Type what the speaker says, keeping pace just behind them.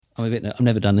I've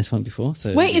never done this one before.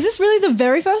 So Wait, is this really the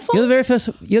very first one? You're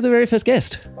the very first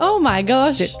guest. Oh my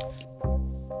gosh.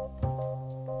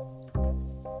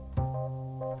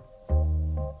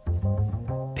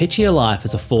 Picture your life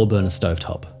as a 4-burner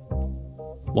stovetop.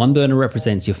 1 burner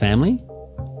represents your family,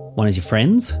 1 is your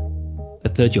friends, the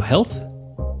 3rd your health,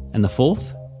 and the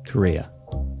 4th, career.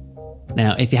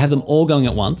 Now, if you have them all going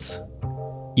at once,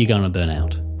 you're going to burn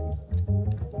out.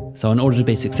 So in order to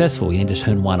be successful, you need to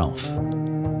turn 1 off.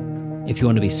 If you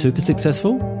want to be super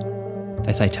successful,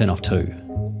 they say turn off 2.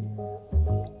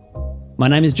 My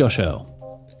name is Josh Earl,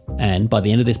 and by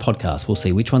the end of this podcast, we'll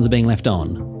see which ones are being left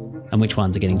on and which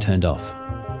ones are getting turned off.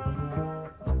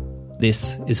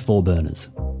 This is 4 Burners.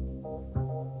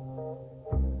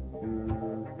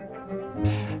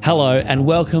 Hello and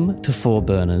welcome to 4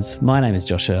 Burners. My name is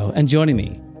Josh Earl, and joining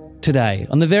me today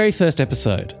on the very first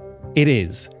episode, it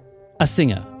is a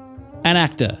singer, an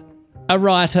actor, a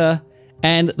writer,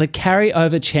 and the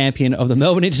carry-over champion of the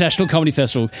Melbourne International Comedy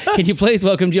Festival. Can you please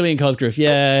welcome Gillian Cosgriff?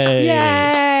 Yay!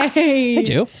 Yay! Hey,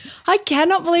 Jill. I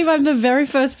cannot believe I'm the very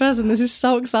first person. This is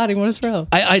so exciting. What a thrill.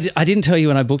 I didn't tell you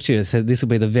when I booked you. I said this will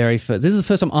be the very first. This is the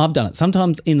first time I've done it.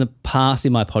 Sometimes in the past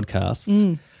in my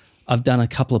podcasts, I've done a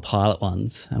couple of pilot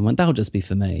ones and went, they'll just be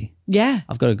for me. Yeah.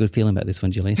 I've got a good feeling about this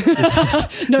one, Gillian.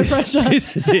 No pressure.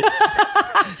 This is it.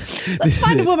 Let's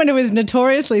find a woman who is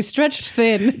notoriously stretched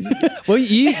thin. Well,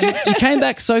 you came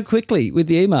back so quickly with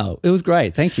the email. It was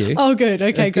great. Thank you. Oh, good.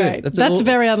 Okay, great. That's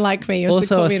very unlike me. You're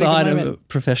also a side of a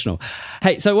professional.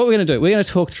 Hey, so what we're going to do, we're going to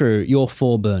talk through your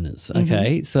 4 burners,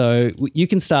 okay? Mm-hmm. So you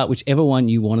can start whichever one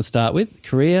you want to start with,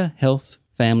 career, health,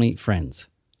 family, friends.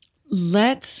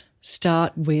 Let's just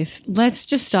start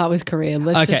with career.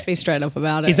 Let's just be straight up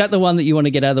about it. Is that the one that you want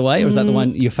to get out of the way, or is that the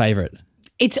one your favourite?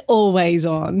 It's always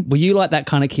on. Were you like that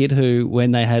kind of kid who,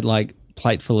 when they had like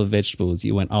plate full of vegetables,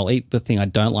 you went, I'll eat the thing I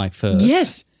don't like first?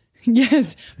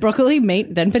 Yes. Broccoli,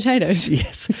 meat, then potatoes.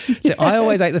 Yes. So I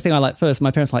always ate the thing I like first.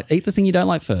 My parents were like, eat the thing you don't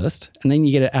like first, and then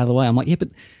you get it out of the way. I'm like, yeah, but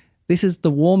this is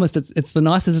the warmest, it's the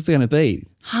nicest it's going to be.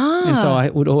 And so I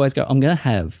would always go, I'm going to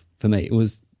have, for me, it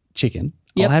was chicken.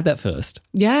 Yep. I'll have that first.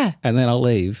 Yeah. And then I'll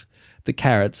leave the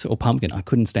carrots or pumpkin. I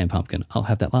couldn't stand pumpkin. I'll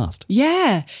have that last.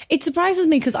 Yeah. It surprises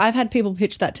me because I've had people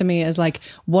pitch that to me as like,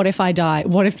 what if I die?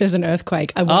 What if there's an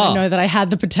earthquake? I want to know that I had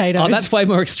the potatoes. Oh, that's way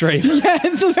more extreme. Yeah,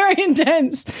 it's very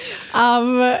intense.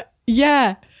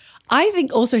 Yeah. I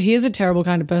think also here's a terrible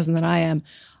kind of person that I am.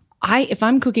 If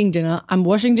I'm cooking dinner, I'm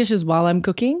washing dishes while I'm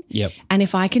cooking. Yep. And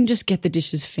if I can just get the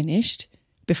dishes finished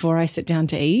before I sit down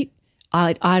to eat,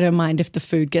 I don't mind if the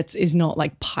food is not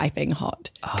like piping hot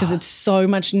because it's so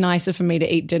much nicer for me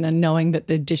to eat dinner knowing that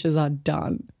the dishes are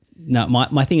done. No,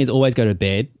 my thing is always go to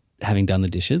bed having done the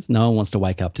dishes. No one wants to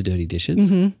wake up to dirty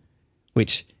dishes,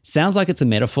 which sounds like it's a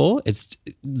metaphor. It's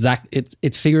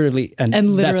figuratively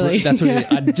and literally. That's what it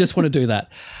is. I just want to do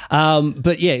that.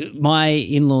 But yeah, my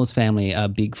in-laws' family are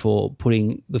big for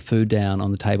putting the food down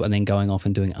on the table and then going off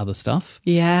and doing other stuff.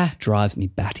 Yeah. Drives me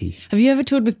batty. Have you ever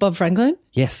toured with Bob Franklin?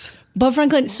 Yes. Bob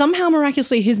Franklin, somehow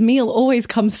miraculously, his meal always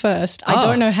comes first. I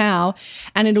don't know how.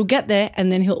 And it'll get there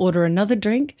and then he'll order another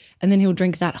drink and then he'll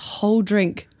drink that whole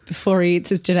drink before he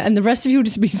eats his dinner. And the rest of you will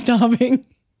just be starving.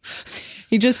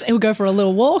 He'll go for a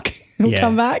little walk. He'll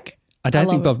come back. I don't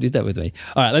think Bob did that with me.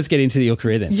 All right, let's get into your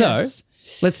career then. Yes. So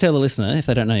let's tell the listener, if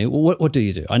they don't know you, what do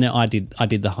you do? I know I did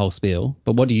the whole spiel,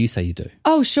 but what do you say you do?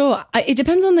 Oh, sure. It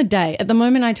depends on the day. At the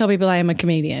moment, I tell people I am a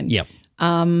comedian. Yep.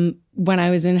 When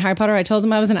I was in Harry Potter, I told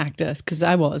them I was an actor because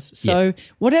I was. So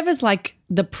whatever's like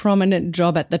the prominent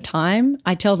job at the time,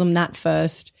 I tell them that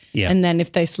first. Yep. And then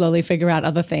if they slowly figure out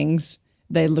other things,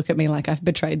 they look at me like I've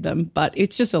betrayed them. But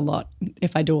it's just a lot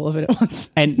if I do all of it at once.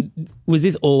 And was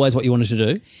this always what you wanted to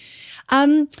do?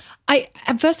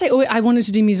 At first I wanted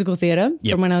to do musical theatre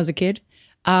from when I was a kid.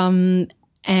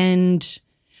 And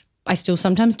I still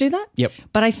sometimes do that. Yep.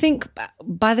 But I think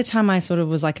by the time I sort of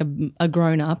was like a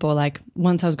grown up or like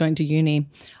once I was going to uni,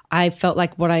 I felt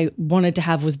like what I wanted to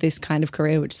have was this kind of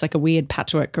career, which is like a weird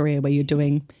patchwork career where you're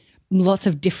doing lots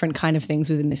of different kind of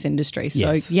things within this industry.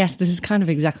 So yes, this is kind of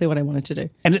exactly what I wanted to do.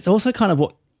 And it's also kind of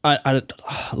what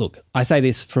look, I say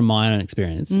this from my own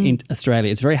experience. In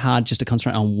Australia, it's very hard just to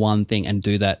concentrate on one thing and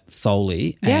do that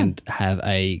solely and have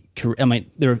a career. I mean,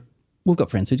 we've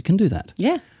got friends who can do that.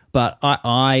 Yeah. But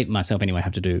I myself anyway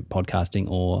have to do podcasting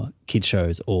or kid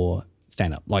shows or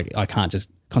stand-up. Like I can't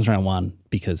just concentrate on one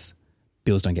because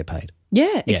bills don't get paid.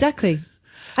 Yeah, exactly.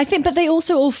 I think, but they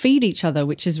also all feed each other,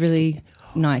 which is really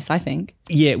nice, I think.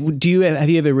 Yeah. Have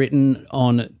you ever written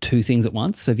on 2 things at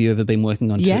once? Have you ever been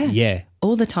working on 2? Yeah.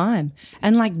 All the time.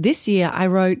 And like this year I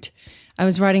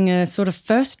was writing a sort of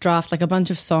first draft, like a bunch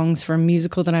of songs for a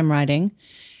musical that I'm writing.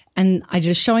 And I did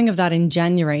a showing of that in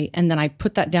January, and then I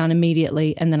put that down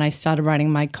immediately, and then I started writing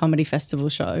my comedy festival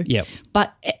show. Yep.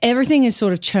 But everything is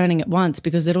sort of churning at once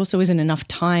because it also isn't enough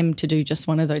time to do just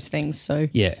one of those things. So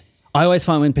Yeah. I always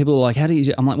find when people are like, how do you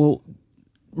do? I'm like, well,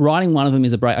 writing one of them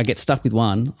is a break. I get stuck with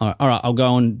one. All right, I'll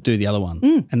go and do the other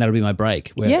one. And that'll be my break.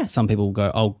 Where some people will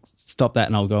go, I'll stop that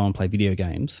and I'll go and play video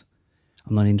games.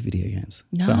 I'm not into video games.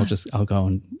 No. So I'll go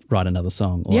and write another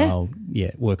song or I'll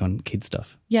work on kid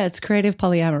stuff. yeah, it's creative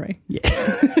polyamory.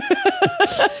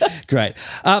 Great.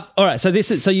 All right. So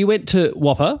you went to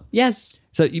Whopper. Yes.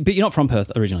 But you're not from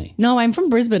Perth originally. No, I'm from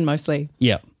Brisbane mostly.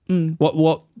 Yeah.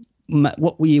 What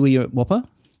year were you at Whopper?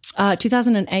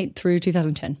 2008 through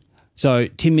 2010. So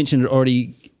Tim Minchin had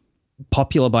already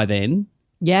popular by then.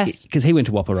 Yes. Because he went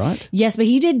to Whopper, right? Yes, but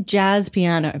he did jazz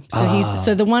piano.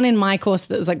 So the one in my course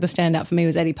that was like the standout for me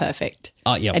was Eddie Perfect.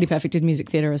 Oh, yeah. Eddie Perfect did music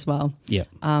theatre as well. Yeah.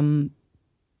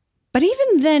 But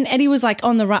even then, Eddie was like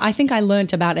on the right. I think I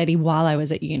learnt about Eddie while I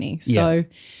was at uni. So,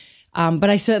 but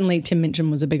I certainly, Tim Minchin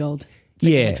was a big old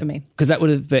thing for me. Because that would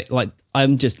have been like,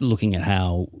 I'm just looking at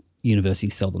how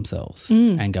universities sell themselves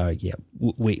and go,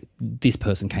 this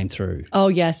person came through. Oh,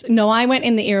 yes. No, I went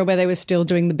in the era where they were still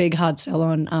doing the big hard sell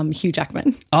on Hugh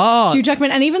Jackman. Oh. Hugh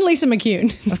Jackman and even Lisa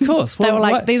McCune. Of course. They were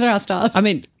like, these are our stars. I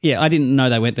mean, I didn't know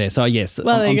they went there. So, yes,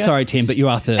 Well, I'm sorry, Tim, but you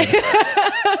are third.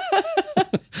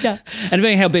 Yeah. And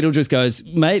being how Beetlejuice goes,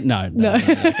 mate, no.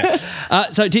 Okay.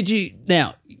 So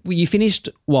you finished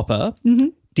Whopper. Mm-hmm.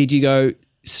 Did you go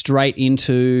straight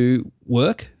into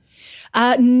work?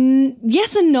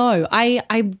 Yes and no. I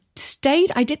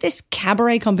did this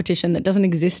cabaret competition that doesn't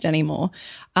exist anymore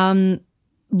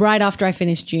right after I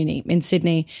finished uni in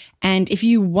Sydney. And if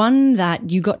you won that,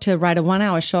 you got to write a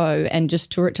 1-hour show and just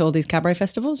tour it to all these cabaret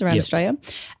festivals around Australia.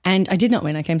 And I did not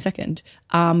win. I came second.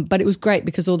 But it was great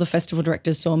because all the festival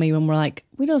directors saw me and were like,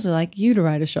 we'd also like you to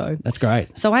write a show. That's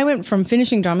great. So I went from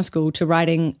finishing drama school to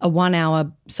writing a 1-hour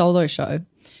solo show,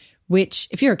 which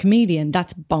if you're a comedian,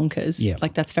 that's bonkers. Yeah.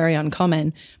 Like that's very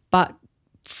uncommon. But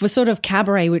for sort of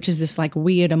cabaret, which is this like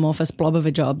weird amorphous blob of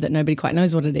a job that nobody quite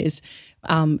knows what it is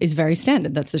very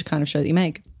standard. That's the kind of show that you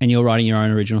make. And you're writing your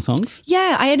own original songs?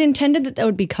 Yeah, I had intended that there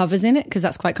would be covers in it because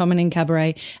that's quite common in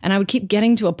cabaret. And I would keep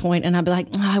getting to a point and I'd be like,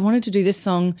 I wanted to do this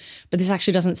song, but this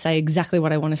actually doesn't say exactly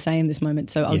what I want to say in this moment.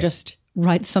 So I'll just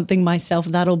write something myself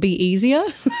that'll be easier.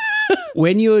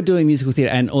 When you were doing musical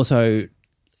theatre and also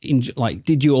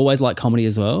did you always like comedy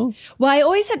as well? Well, I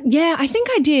always had, I think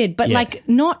I did, but like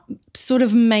not sort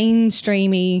of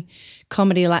mainstreamy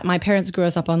comedy. Like my parents grew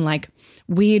us up on like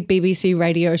weird BBC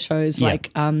radio shows like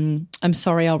I'm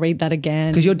Sorry, I'll Read That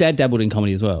Again. Because your dad dabbled in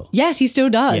comedy as well. Yes, he still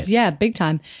does. Yes. Yeah, big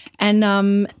time.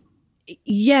 And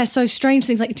so strange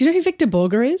things like, do you know who Victor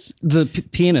Borger is? The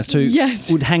pianist who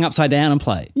would hang upside down and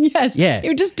play. Yes. Yeah. He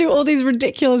would just do all these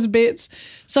ridiculous bits.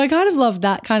 So I kind of loved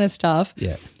that kind of stuff.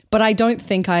 Yeah. But I don't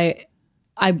think I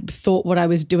thought what I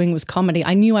was doing was comedy.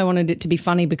 I knew I wanted it to be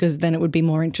funny because then it would be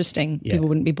more interesting. Yeah. People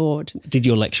wouldn't be bored. Did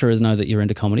your lecturers know that you're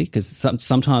into comedy? Because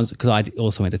sometimes, because I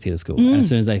also went to theatre school, and as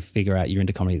soon as they figure out you're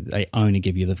into comedy, they only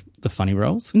give you the funny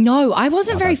roles. No, I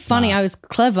wasn't very funny. Smart. I was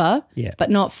clever, but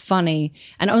not funny.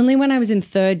 And only when I was in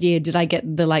third year did I get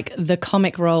the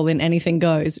comic role in Anything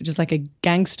Goes, which is like a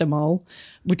gangster mole,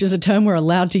 which is a term we're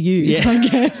allowed to use, I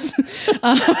guess.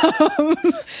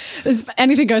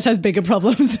 Anything Goes has bigger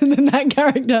problems than that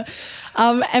character.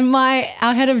 And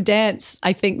our head of dance,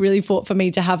 I think, really fought for me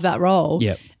to have that role.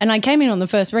 Yep. And I came in on the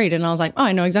first read and I was like,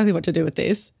 I know exactly what to do with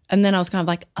this. And then I was kind of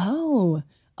like,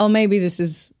 maybe this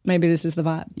is the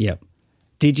vibe. Yep.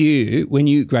 Did you, when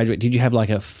you graduate, did you have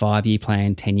like a 5-year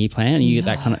plan, 10-year plan? And you get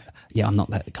that kind of... Yeah, I'm not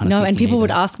that kind of... No, and people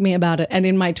would ask me about it. And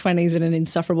in my 20s in an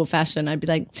insufferable fashion, I'd be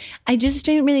like, I just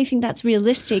don't really think that's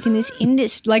realistic in this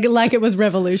industry. Like it was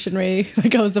revolutionary.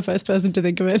 Like I was the first person to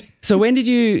think of it. So when did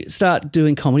you start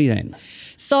doing comedy then?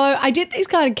 So I did these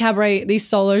kind of cabaret, these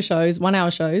solo shows,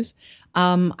 1-hour shows.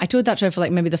 I toured that show for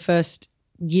like maybe the first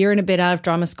year and a bit out of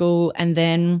drama school. And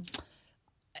then...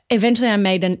 eventually I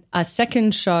made a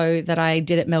second show that I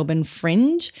did at Melbourne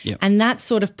Fringe, and that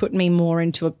sort of put me more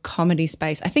into a comedy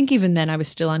space. I think even then I was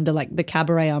still under like the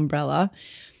cabaret umbrella.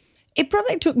 It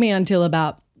probably took me until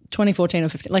about 2014 or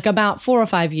 15, like about 4 or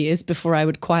 5 years before I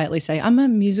would quietly say, I'm a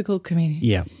musical comedian.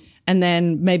 Yeah. And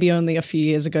then maybe only a few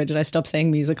years ago did I stop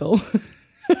saying musical.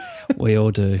 We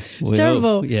all do. It's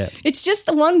terrible. It's just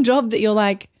the one job that you're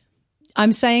like,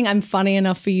 I'm saying I'm funny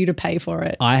enough for you to pay for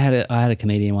it. I had a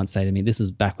comedian once say to me, this was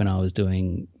back when I was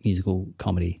doing musical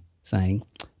comedy, saying,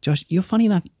 Josh, you're funny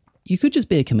enough. You could just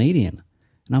be a comedian.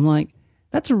 And I'm like,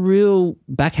 that's a real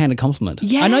backhanded compliment.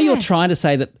 Yeah. I know you're trying to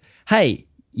say that, hey,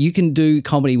 you can do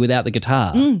comedy without the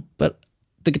guitar, but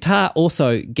the guitar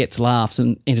also gets laughs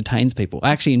and entertains people.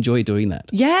 I actually enjoy doing that.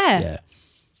 Yeah.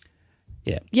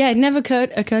 Yeah, it never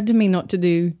occurred to me not to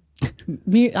do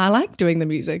I like doing the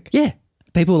music. Yeah.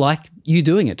 People like you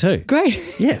doing it too.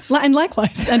 Great. Yes. And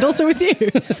likewise, and also with you.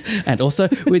 And also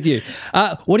with you.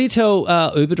 What do you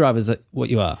tell Uber drivers what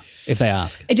you are, if they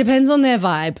ask? It depends on their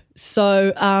vibe.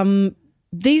 So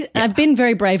I've been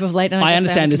very brave of late. And I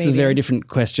understand this is a very different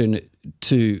question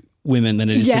to women than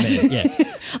it is to men.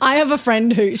 Yeah. I have a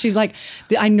friend who, she's like,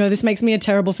 I know this makes me a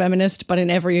terrible feminist, but in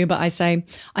every Uber I say,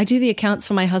 I do the accounts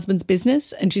for my husband's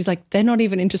business. And she's like, they're not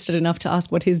even interested enough to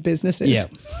ask what his business is. Yeah.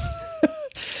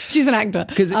 She's an actor.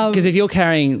 Because if you're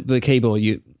carrying the keyboard,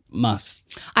 you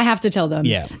must. I have to tell them.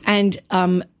 Yeah. And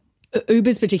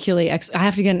Ubers particularly, I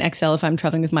have to get an XL if I'm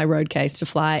traveling with my road case to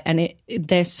fly, and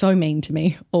they're so mean to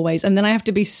me always. And then I have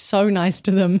to be so nice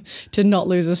to them to not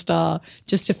lose a star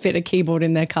just to fit a keyboard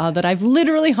in their car that I've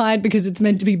literally hired because it's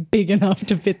meant to be big enough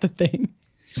to fit the thing.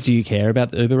 Do you care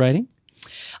about the Uber rating?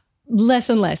 Less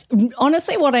and less.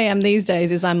 Honestly, what I am these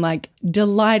days is I'm like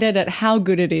delighted at how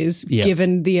good it is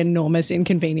given the enormous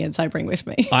inconvenience I bring with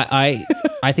me.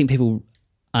 I think people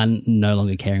are no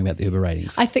longer caring about the Uber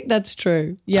ratings. I think that's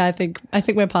true. Yeah, I think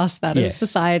we're past that as a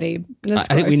society. I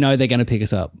think we know they're going to pick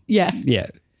us up. Yeah. Yeah,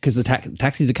 because the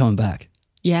taxis are coming back.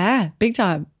 Yeah, big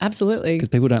time. Absolutely. Because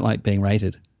people don't like being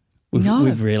rated.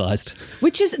 We've realised.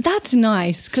 That's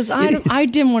nice because I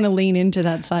didn't want to lean into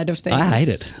that side of things. I hate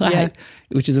it.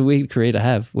 Which is a weird career to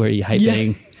have where you hate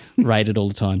being rated all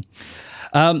the time.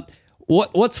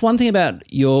 What's one thing about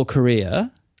your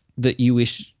career that you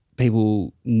wish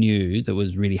people knew that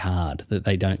was really hard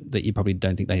that you probably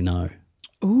don't think they know?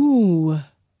 Ooh.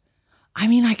 I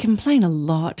mean, I complain a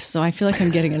lot, so I feel like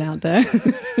I'm getting it out there.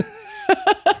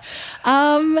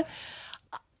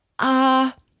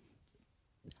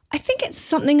 I think it's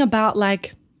something about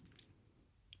like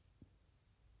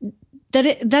that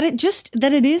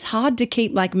it is hard to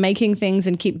keep like making things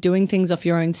and keep doing things off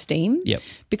your own steam. Yep.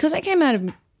 Because I came out of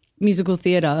musical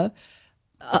theatre,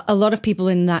 a lot of people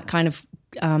in that kind of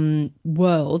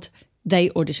world, they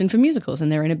audition for musicals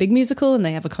and they're in a big musical and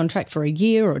they have a contract for a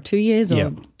year or 2 years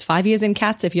or 5 years in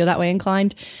Cats if you're that way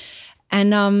inclined.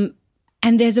 And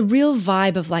there's a real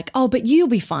vibe of like, oh, but you'll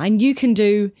be fine. You can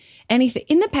do anything.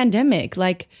 In the pandemic,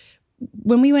 like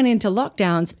when we went into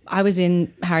lockdowns, I was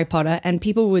in Harry Potter and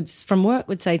people from work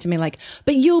would say to me like,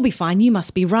 but you'll be fine. You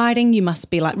must be writing. You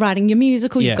must be like writing your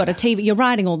musical. You've got a TV. You're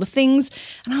writing all the things.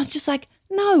 And I was just like,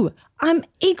 no, I'm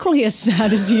equally as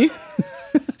sad as you.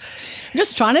 I'm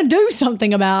just trying to do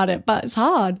something about it, but it's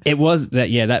hard. It was that,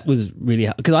 that was really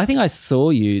hard. Because I think I saw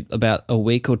you about a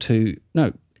week or two.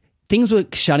 No, things were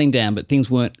shutting down, but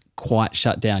things weren't quite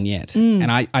shut down yet.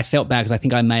 And I felt bad because I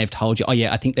think I may have told you,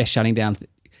 I think they're shutting down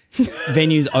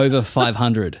venues over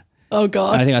 500. Oh,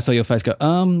 God. And I think I saw your face go,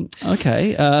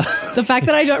 okay. The fact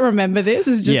that I don't remember this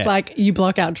is just like you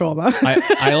block out trauma.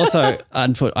 I also,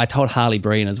 I told Harley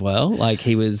Breen as well, like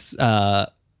he was,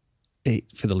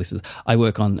 for the listeners, I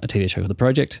work on a TV show called The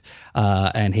Project,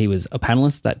 and he was a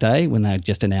panellist that day when they had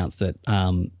just announced that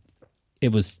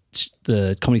it was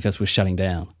the Comedy Fest was shutting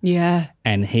down. Yeah.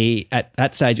 And he, at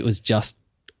that stage, it was just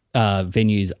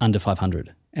venues under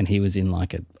 500 and he was in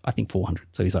like I think 400.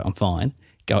 So he's like, I'm fine.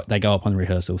 They go up on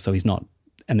rehearsal, so he's not.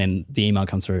 And then the email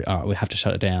comes through, all right, we have to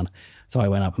shut it down. So I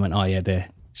went up and went, oh, yeah, they're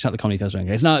shut the Comedy Fest down.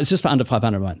 He goes, no, it's just for under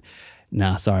 500. I went,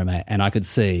 nah, sorry, mate. And I could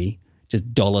see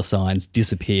just dollar signs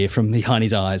disappear from behind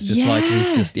his eyes. Just like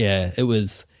he's just, it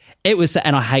was,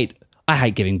 and I hate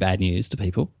giving bad news to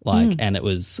people. Like, and it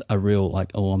was a real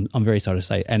like, oh, I'm very sorry to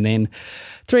say. And then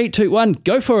 3, 2, 1,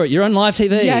 go for it. You're on live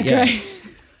TV. Yeah, great.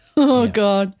 Oh,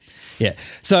 God. Yeah.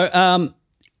 So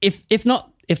if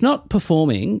not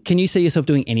performing, can you see yourself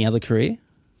doing any other career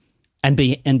and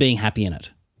being happy in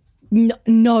it?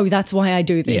 No, that's why I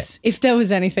do this. Yeah. If there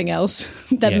was anything else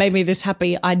that made me this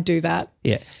happy, I'd do that.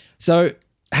 Yeah. So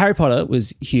Harry Potter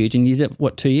was huge and you did,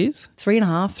 what, 2 years?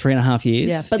 3.5. 3.5 years.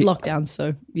 Yeah, but lockdown,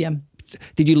 so yeah.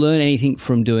 Did you learn anything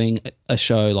from doing a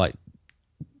show like,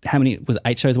 how many, was it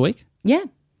 8 shows a week? Yeah.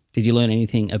 Did you learn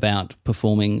anything about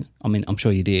performing? I mean, I'm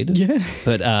sure you did. Yeah.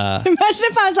 But imagine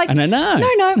if I was like, no,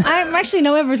 I actually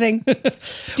know everything. Do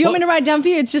you want me to write down for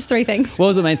you? It's just 3 things. What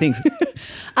was the main things?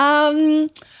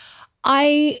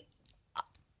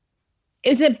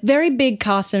 It's a very big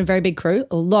cast and a very big crew,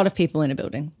 a lot of people in a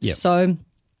building. Yep. So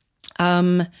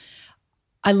I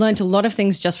learned a lot of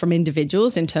things just from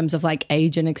individuals in terms of like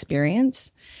age and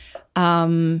experience.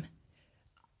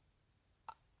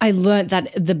 I learned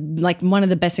that one of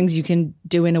the best things you can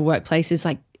do in a workplace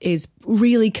is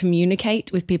really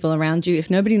communicate with people around you.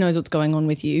 If nobody knows what's going on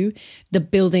with you, the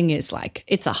building is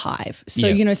it's a hive.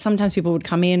 So, sometimes people would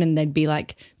come in and they'd be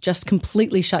just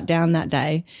completely shut down that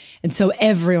day. And so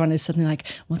everyone is suddenly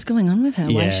what's going on with her?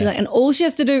 Why is she and all she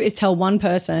has to do is tell one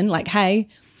person hey,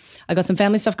 I got some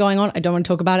family stuff going on. I don't want to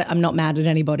talk about it. I'm not mad at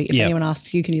anybody. If anyone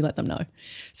asks you, can you let them know?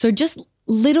 So just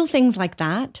little things like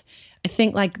that. I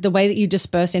think the way that you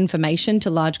disperse information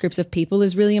to large groups of people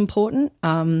is really important.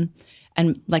 And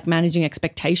managing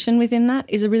expectation within that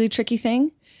is a really tricky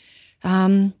thing.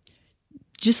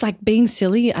 Just being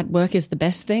silly at work is the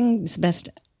best thing. It's the best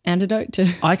antidote to.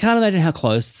 I can't imagine how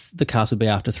close the cast would be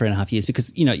after 3.5 years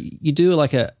because, you do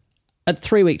a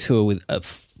 3-week tour with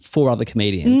 4 other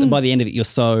comedians and by the end of it you're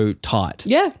so tight.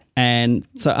 Yeah. And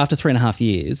so after 3.5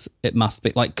 years it must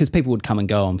be because people would come and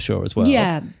go, I'm sure, as well.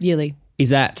 Yeah, yearly. Is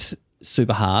that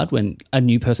super hard when a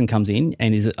new person comes in,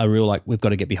 and is it a real we've got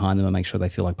to get behind them and make sure they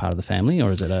feel like part of the family,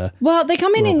 or is it a well they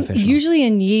come in usually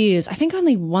in years. I think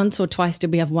only once or twice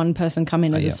did we have one person come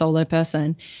in as a solo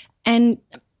person, and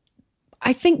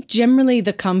I think generally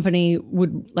the company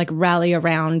would rally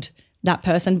around that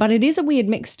person, but it is a weird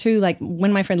mix too.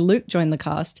 When my friend Luke joined the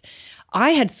cast,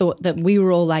 I had thought that we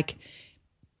were all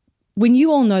when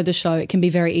you all know the show, it can be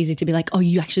very easy to be oh,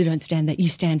 you actually don't stand there, you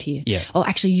stand here. Yeah. Oh,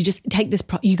 actually, you just take this,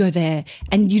 you go there.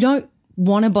 And you don't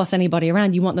want to boss anybody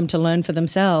around. You want them to learn for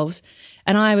themselves.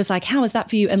 And I was how is that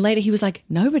for you? And later he was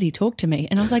nobody talked to me.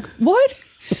 And I was what?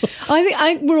 I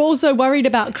think we're also worried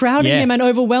about crowding him and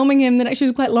overwhelming him that actually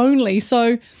was quite lonely.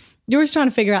 So you're always trying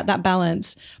to figure out that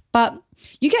balance. But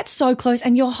you get so close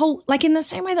and your whole, in the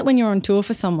same way that when you're on tour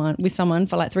with someone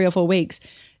for 3 or 4 weeks,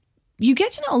 you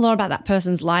get to know a lot about that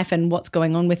person's life and what's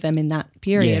going on with them in that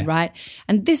period, right?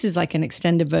 And this is an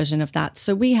extended version of that.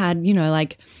 So we had,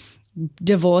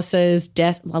 divorces,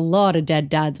 death, a lot of dead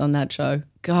dads on that show.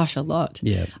 Gosh, a lot.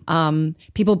 Yeah.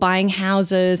 People buying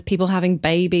houses, people having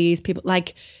babies, people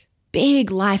big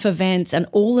life events, and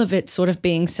all of it sort of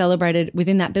being celebrated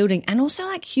within that building. And also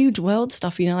huge world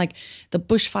stuff, the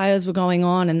bushfires were going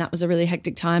on and that was a really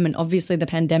hectic time. And obviously the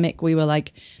pandemic, we were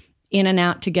in and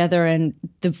out together, and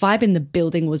the vibe in the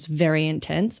building was very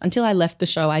intense. Until I left the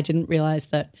show, I didn't realize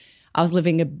that I was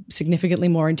living a significantly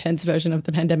more intense version of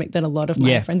the pandemic than a lot of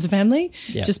my friends and family,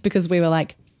 just because we were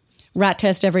rat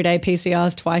test every day,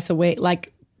 PCRs twice a week,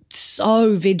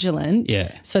 so vigilant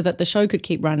so that the show could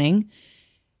keep running.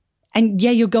 And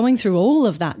you're going through all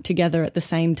of that together at the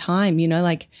same time,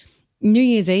 New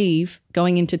Year's Eve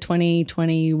going into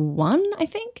 2021, I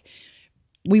think.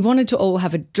 We wanted to all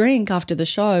have a drink after the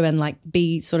show and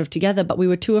be sort of together, but we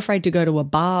were too afraid to go to a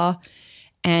bar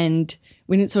and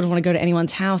we didn't sort of want to go to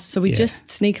anyone's house. So we just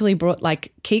sneakily brought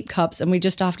keep cups, and we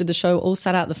just after the show all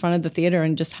sat out the front of the theatre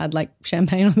and just had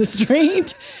champagne on the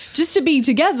street just to be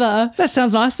together. That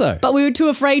sounds nice though. But we were too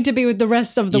afraid to be with the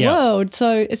rest of the world.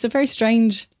 So it's a very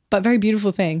strange but very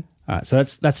beautiful thing. All right, so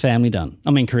that's family done.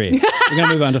 I mean career. We're going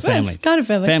to move on to family. It's kind of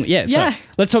family. Yeah. So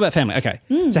let's talk about family. Okay.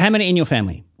 So how many in your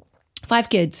family? 5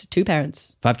 kids, 2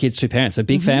 parents. 5 kids, 2 parents. So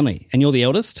big family. And you're the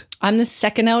eldest? I'm the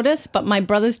second eldest, but my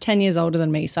brother's 10 years older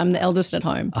than me, so I'm the eldest at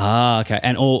home. Ah, okay.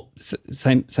 And all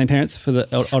same parents for the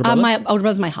older brother? My older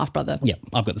brother's my half brother. Yeah,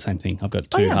 I've got the same thing. I've got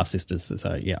 2 half sisters.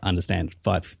 So yeah, understand.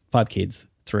 5 kids,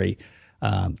 3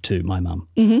 to my mum.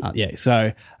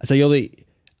 So you're the.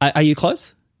 Are you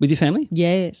close with your family?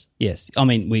 Yes. Yes. I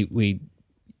mean, we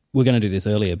were going to do this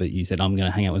earlier, but you said I'm going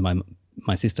to hang out with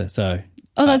my sister. So.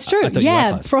 Oh, that's true.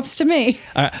 Yeah, props to me.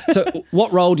 All right. So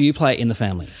what role do you play in the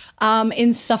family?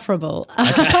 Insufferable.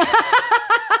 Okay.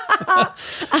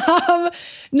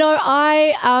 No,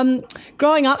 I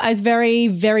growing up, I was very,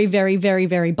 very, very, very,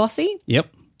 very bossy. Yep.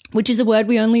 Which is a word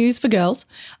we only use for girls.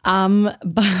 But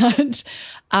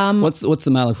what's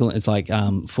the male equivalent?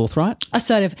 It's forthright?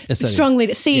 Assertive. Strong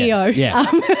leader, CEO. Yeah.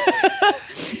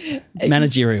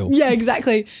 Managerial. Yeah,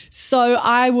 exactly. So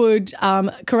I would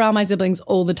corral my siblings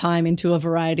all the time into a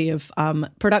variety of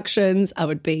productions. I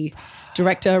would be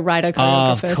director, writer,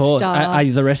 choreographer, of course. star. Are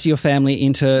the rest of your family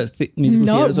into musical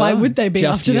theatre as well? No, why would they be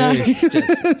Just after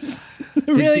that?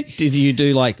 Really? Did you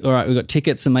do all right, we've got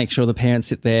tickets and make sure the parents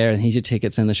sit there and here's your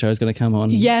tickets and the show's going to come on?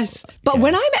 Yes. But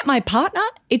when I met my partner,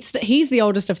 he's the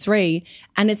oldest of 3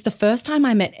 and it's the first time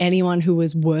I met anyone who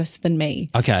was worse than me.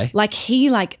 Okay. He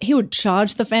would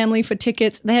charge the family for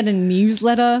tickets. They had a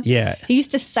newsletter. Yeah. He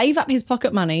used to save up his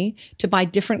pocket money to buy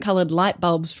different coloured light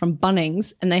bulbs from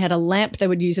Bunnings, and they had a lamp they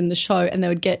would use in the show, and they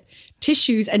would get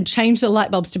tissues and change the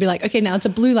light bulbs to be okay, now it's a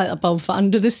blue light bulb for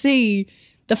Under the Sea.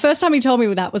 The first time he told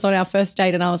me that was on our first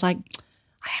date, and I was like,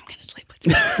 I am going to sleep with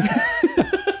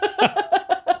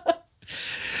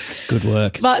you. Good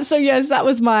work. But so yes, that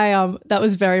was my that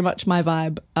was very much my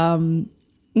vibe. And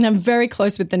I'm very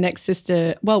close with the next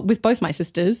sister, well, with both my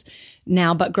sisters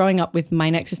now, but growing up with my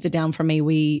next sister down from me,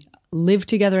 we lived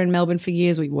together in Melbourne for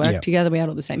years. We worked together. We had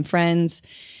all the same friends.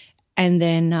 And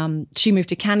then she moved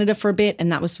to Canada for a bit,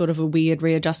 and that was sort of a weird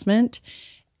readjustment.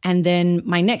 And then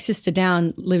my next sister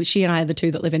down, she and I are the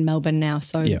two that live in Melbourne now.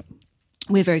 So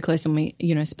we're very close, and we,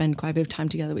 spend quite a bit of time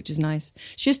together, which is nice.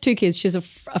 She has 2 kids. She's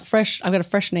I've got a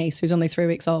fresh niece who's only 3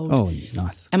 weeks old. Oh,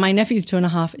 nice. And my nephew's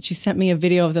 2.5. She sent me a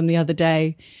video of them the other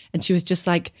day, and she was just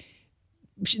like,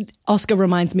 Oscar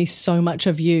reminds me so much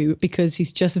of you because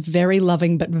he's just very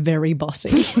loving but very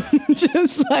bossy.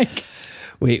 Just like...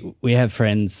 We have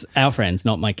friends, our friends,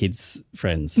 not my kids'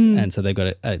 friends. And so they've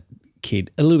got a kid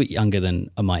a little bit younger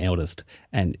than my eldest,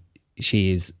 and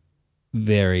she is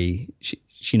very...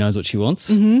 She knows what she wants,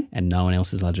 and no one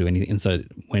else is allowed to do anything. And so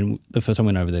when the first time I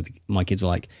went over there, my kids were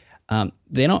like,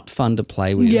 they're not fun to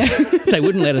play with. Yeah. They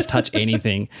wouldn't let us touch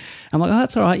anything. I'm like, oh,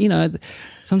 that's all right.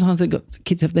 Sometimes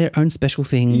kids have their own special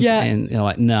things. Yeah. And they're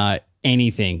like, no,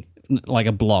 anything. Like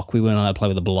a block. We weren't allowed to play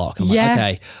with a block. And I'm like,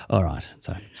 okay, all right.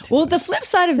 So, well, the flip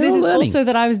side of this is also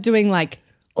that I was doing like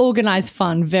organized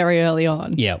fun very early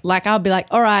on. Yeah. Like I'll be like,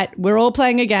 all right, we're all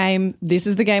playing a game. This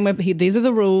is the game. These are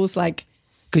the rules. Like,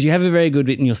 because you have a very good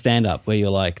bit in your stand-up where you're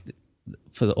like,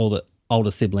 for all the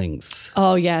older siblings.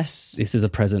 Oh, yes. This is a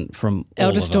present from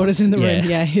eldest daughters in the room.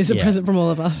 Yeah, here's a present from all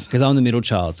of us. Because I'm the middle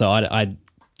child, so I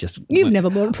just... You've never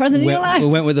bought a present in your life. We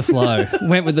went with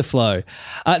the flow.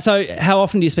 So how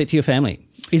often do you speak to your family?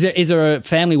 Is there a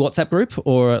family WhatsApp group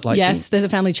or like... Yes, there's a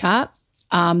family chat.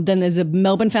 Then there's a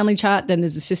Melbourne family chat. Then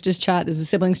there's a sisters chat. There's a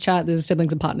siblings chat. There's a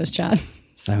siblings and partners chat.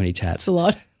 So many chats. It's a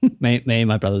lot. me and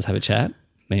my brothers have a chat.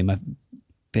 Me and my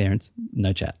parents,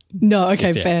 no chat. No,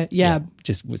 okay, fair. Yeah.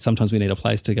 Just sometimes we need a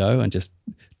place to go and just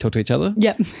talk to each other.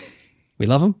 Yep. We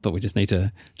love them, but we just need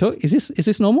to talk. Is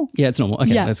this normal? Yeah, it's normal.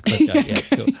 Okay, let's go. Yeah,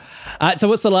 cool. So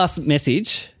what's the last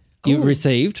message you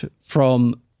received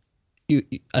from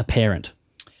a parent?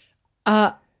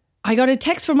 I got a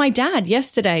text from my dad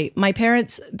yesterday. My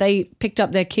parents, they picked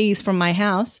up their keys from my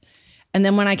house, and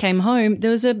then when I came home,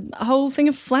 there was a whole thing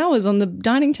of flowers on the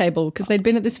dining table because they'd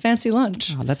been at this fancy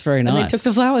lunch. Oh, that's very nice. And they took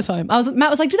the flowers home. Matt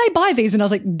was like, "Did they buy these?" And I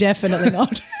was like, "Definitely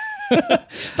not."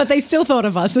 But they still thought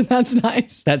of us, and that's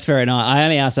nice. That's very nice. I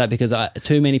only ask that because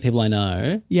too many people I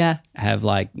know have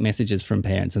like messages from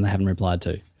parents and they haven't replied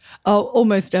to. Oh,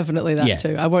 almost definitely that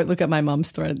too. I won't look at my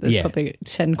mum's thread. There's probably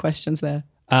 10 questions there.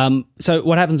 So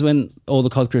what happens when all the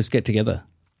Cosgriffs get together?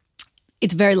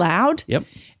 It's very loud. Yep.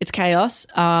 It's chaos.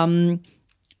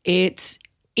 It's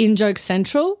in-joke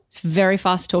central. It's very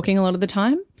fast talking a lot of the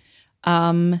time.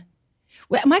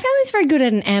 My family's very good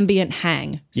at an ambient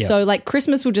hang. Yep. So like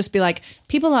Christmas will just be like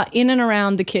people are in and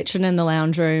around the kitchen and the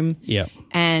lounge room. Yeah.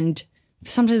 And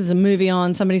sometimes there's a movie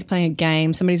on, somebody's playing a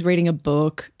game, somebody's reading a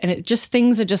book, and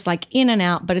things are just like in and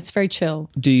out, but it's very chill.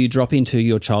 Do you drop into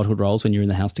your childhood roles when you're in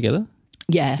the house together?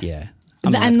 Yeah. Yeah.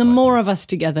 And the more of us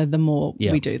together, the more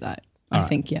we do that. I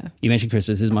think, yeah. You mentioned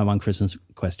Christmas. This is my one Christmas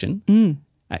question.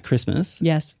 At Christmas,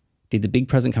 yes, did the big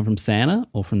present come from Santa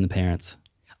or from the parents?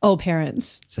 Oh,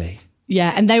 parents. See.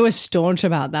 Yeah, and they were staunch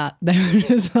about that. They were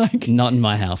just like... Not in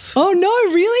my house. Oh, no,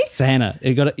 really? Santa.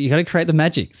 You got to create the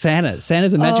magic. Santa's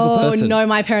a magical person. Oh, no,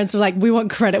 my parents were like, we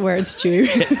want credit where it's due.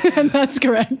 And that's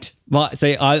correct.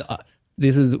 See,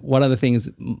 this is one of the things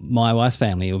my wife's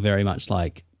family were very much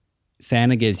like,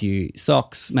 Santa gives you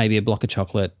socks, maybe a block of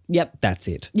chocolate. Yep. That's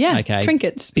it. Yeah, okay.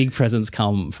 Trinkets. Big presents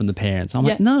come from the parents. I'm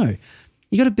like, no,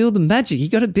 you got to build the magic. You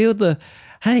got to build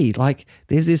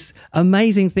there's this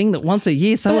amazing thing that once a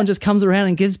year someone just comes around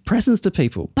and gives presents to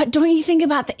people. But don't you think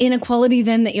about the inequality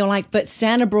then that you're like, but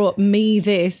Santa brought me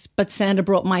this, but Santa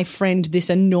brought my friend this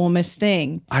enormous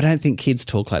thing? I don't think kids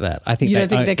talk like that. I think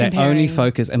they only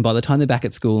focus, and by the time they're back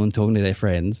at school and talking to their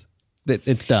friends,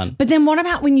 it's done. But then what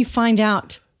about when you find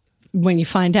out,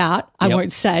 I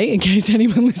won't say in case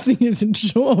anyone listening isn't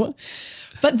sure,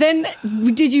 but then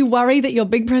did you worry that your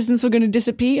big presents were going to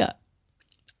disappear?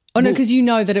 Oh, no, because you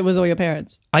know that it was all your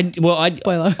parents.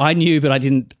 Spoiler. I knew, but I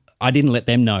didn't let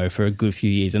them know for a good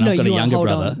few years. And I've got a younger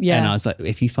brother. Yeah. And I was like,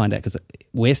 if you find out, because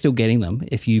we're still getting them,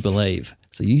 if you believe.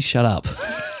 So you shut up. So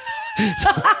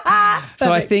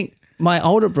I think my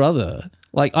older brother,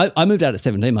 like I moved out at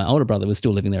 17. My older brother was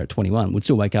still living there at 21, would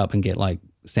still wake up and get like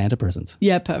Santa presents.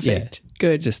 Yeah, perfect.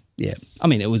 Yeah. Good. I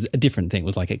mean, it was a different thing. It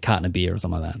was like a carton of beer or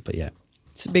something like that. But yeah.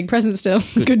 It's a big present still.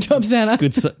 Good job, Santa.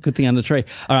 Good thing under the tree.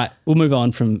 All right, we'll move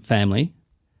on from family.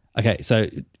 Okay, so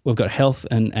we've got health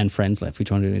and friends left.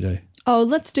 Which one do we do? Oh,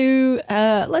 let's do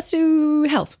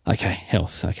health. Okay,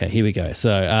 health. Okay, here we go.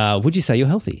 So would you say you're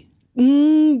healthy?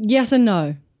 Yes and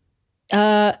no.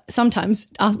 Sometimes.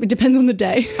 It depends on the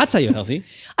day. I'd say you're healthy.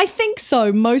 I think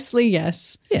so. Mostly,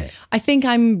 yes. Yeah. I think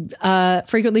I'm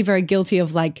frequently very guilty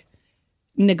of like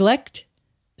neglect.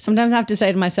 Sometimes I have to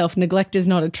say to myself, neglect is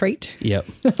not a treat. Yep.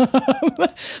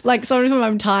 Like sometimes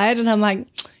I'm tired and I'm like,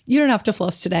 you don't have to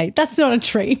floss today. That's not a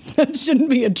treat. That shouldn't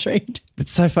be a treat.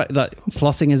 It's so funny. Like,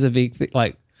 flossing is a big thing.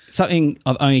 Like something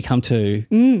I've only come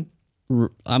to.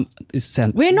 This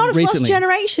sounds We're not a recently. floss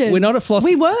generation. We're not a floss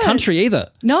country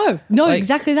either. No,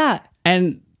 exactly that.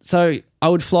 And so I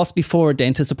would floss before a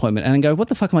dentist appointment and then go, what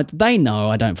the fuck am I? They know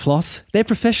I don't floss. They're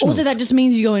professionals. Also, that just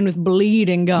means you go in with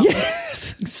bleeding gums.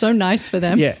 Yes. So nice for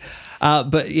them. Yeah.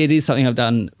 But it is something I've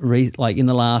done like in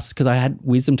the last, because I had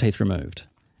wisdom teeth removed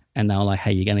and they were like,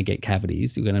 hey, you're going to get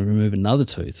cavities. You're going to remove another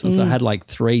tooth. And so I had like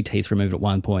 3 teeth removed at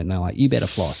one point and they're like, you better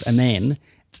floss. And then,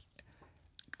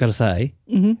 got to say,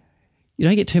 you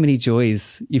don't get too many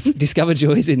joys. You've discovered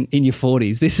joys in your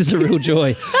 40s. This is a real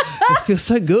joy. It feels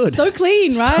so good. So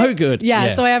clean, right? So good.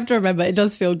 Yeah, so I have to remember. It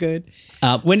does feel good.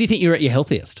 When do you think you were at your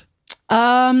healthiest?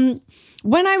 When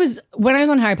I was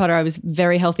on Harry Potter, I was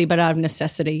very healthy, but out of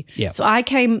necessity. Yeah. So I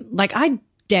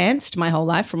danced my whole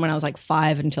life from when I was like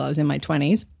 5 until I was in my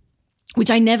 20s,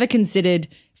 which I never considered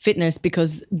fitness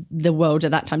because the world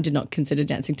at that time did not consider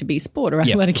dancing to be sport or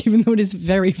athletic, even though it is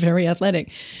very, very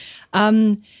athletic.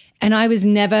 And I was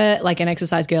never like an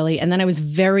exercise girly. And then I was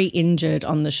very injured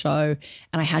on the show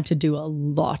and I had to do a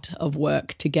lot of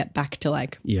work to get back to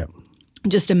like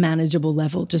just a manageable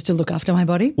level just to look after my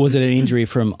body. Was it an injury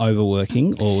from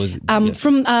overworking or was it?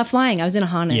 From flying. I was in a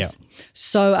harness. Yeah.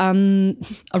 So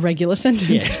a regular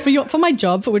sentence for my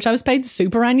job for which I was paid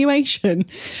superannuation.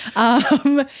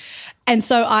 And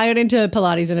so I got into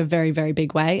Pilates in a very, very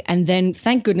big way. And then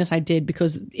thank goodness I did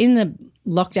because in the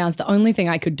lockdowns, the only thing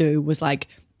I could do was like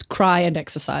cry and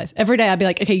exercise. Every day I'd be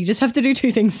like, okay, you just have to do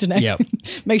 2 things today. Yep.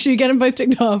 Make sure you get them both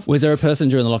ticked off. Was there a person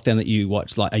during the lockdown that you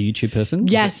watched, like a YouTube person?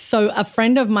 Yes. So a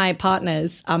friend of my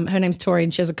partner's, her name's Tori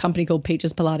and she has a company called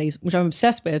Peaches Pilates, which I'm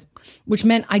obsessed with, which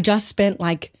meant I just spent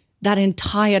like that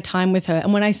entire time with her.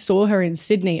 And when I saw her in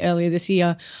Sydney earlier this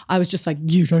year, I was just like,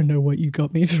 you don't know what you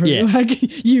got me through. Yeah.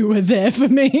 Like you were there for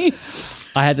me.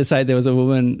 I had to say there was a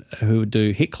woman who would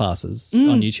do HIIT classes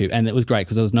on YouTube and it was great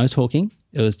because there was no talking.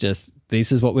 It was just,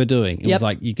 this is what we're doing. It was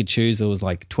like you could choose. It was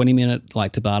like 20-minute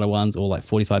like Tabata ones or like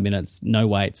 45 minutes, no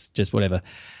weights, just whatever.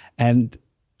 And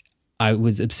I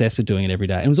was obsessed with doing it every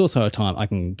day. And it was also a time I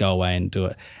can go away and do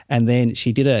it. And then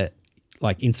she did a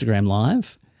like Instagram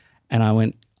live and I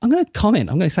went, I'm going to comment.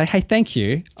 I'm going to say, hey, thank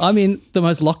you. I'm in the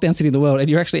most lockdown city in the world. And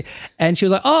you're actually, and she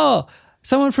was like, oh,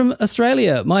 someone from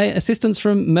Australia. My assistant's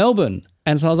from Melbourne.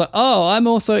 And so I was like, oh, I'm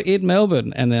also in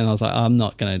Melbourne. And then I was like, I'm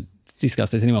not going to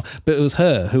discuss this anymore. But it was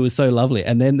her who was so lovely.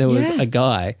 And then there was a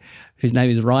guy whose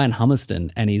name is Ryan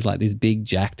Hummerston and he's like this big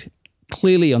jacked,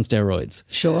 clearly on steroids.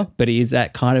 Sure. But he is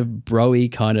that kind of bro-y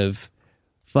kind of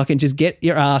fucking just get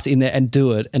your ass in there and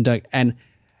do it and don't. And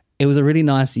it was a really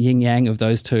nice yin yang of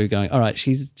those two going, all right,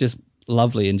 she's just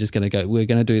lovely and just going to go, we're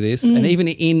going to do this. And even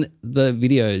in the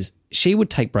videos, she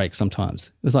would take breaks sometimes.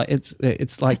 It was like,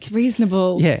 it's like. It's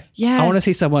reasonable. Yeah. Yes. I want to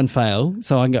see someone fail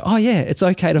so I can go, oh yeah, it's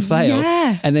okay to fail.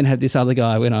 Yeah. And then have this other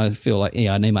guy when I feel like,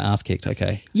 I need my ass kicked.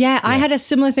 Okay. Yeah, I had a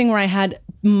similar thing where I had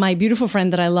my beautiful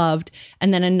friend that I loved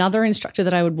and then another instructor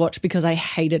that I would watch because I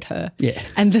hated her. Yeah.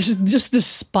 And this is just the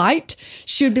spite.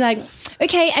 She would be like,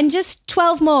 okay, and just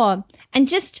 12 more and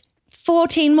just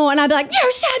 14 more. And I'd be like,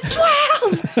 you said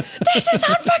 12. This is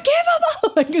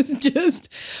unforgivable. Like it's just,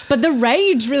 but the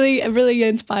rage really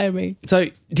inspired me. So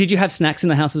did you have snacks in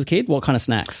the house as a kid? What kind of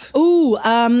snacks? Ooh,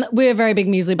 we're a very big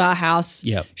muesli bar house.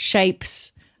 Yep.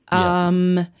 Shapes.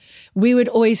 We would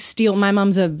always steal. My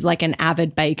mum's like an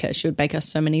avid baker. She would bake us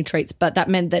so many treats, but that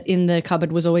meant that in the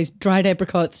cupboard was always dried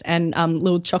apricots and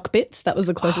little choc bits. That was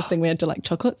the closest thing we had to like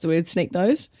chocolate, so we would sneak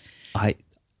those.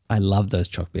 I love those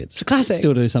choc bits. It's classic.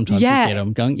 Still do sometimes. Yeah. Just get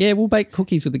them going, we'll bake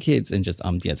cookies with the kids and just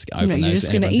open those. You're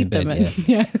just going to eat them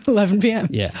at 11 p.m.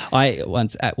 Yeah. I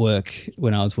once at work,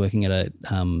 when I was working at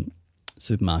a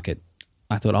supermarket,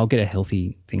 I thought I'll get a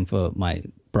healthy thing for my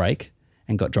break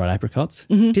and got dried apricots.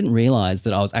 Didn't realise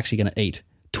that I was actually going to eat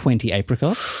 20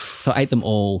 apricots. So I ate them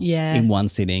all in one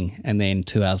sitting and then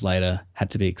 2 hours later had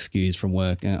to be excused from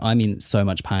work. And I'm in so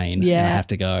much pain and I have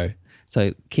to go.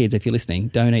 So kids, if you're listening,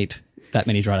 don't eat that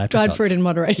many dried apricots. Dried fruit in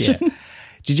moderation. Yeah.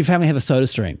 Did your family have a soda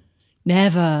stream?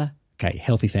 Never. Okay,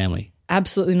 healthy family.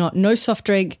 Absolutely not. No soft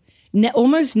drink.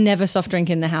 Almost never soft drink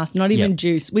in the house, not even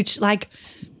juice, which like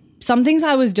some things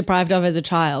I was deprived of as a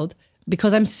child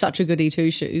because I'm such a goody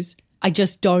two-shoes. I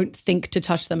just don't think to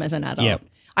touch them as an adult. Yep.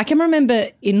 I can remember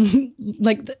in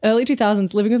like the early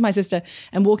 2000s living with my sister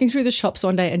and walking through the shops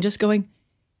one day and just going,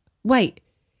 wait,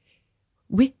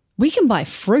 we can buy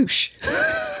fruit.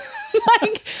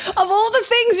 Like, of all the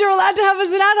things you're allowed to have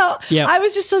as an adult, Yep. I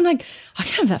was just something like, I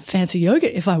can have that fancy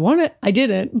yogurt if I want it. I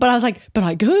didn't, but I was like, but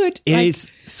I could. It like, is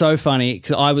so funny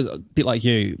because I was a bit like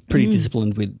you, pretty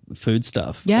disciplined with food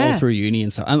stuff Yeah. all through uni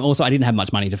and stuff. And also, I didn't have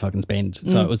much money to fucking spend,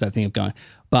 so it was that thing of going.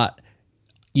 But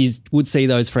you would see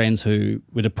those friends who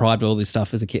were deprived of all this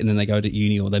stuff as a kid, and then they go to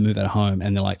uni or they move out of home,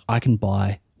 and they're like, I can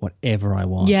buy whatever I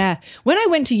want. Yeah. When I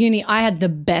went to uni, I had the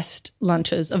best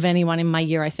lunches of anyone in my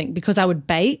year, I think, because I would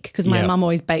bake, because my Yeah. mum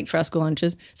always baked for our school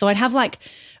lunches. So I'd have like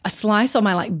a slice of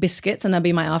my like biscuits, and that'd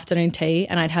be my afternoon tea,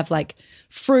 and I'd have like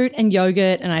fruit and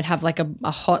yogurt, and I'd have like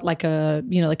a hot, like a,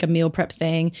 you know, like a meal prep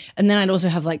thing. And then I'd also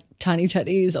have like tiny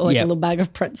teddies or like Yeah. a little bag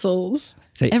of pretzels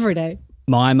See, every day.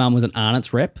 My mum was an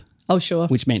Arnott's rep, Oh, sure.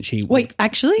 which meant she Wait,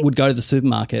 actually? would go to the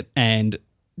supermarket and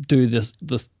do the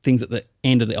things at the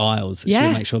end of the aisles. She Yeah.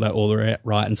 would make sure they're all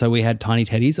right. And so we had tiny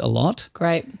teddies a lot,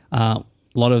 Great. a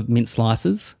lot of mint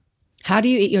slices. How do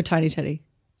you eat your tiny teddy?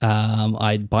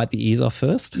 I'd bite the ears off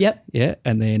first. Yep. Yeah,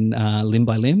 and then limb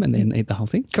by limb, and then eat the whole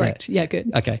thing. Correct. Yeah, good.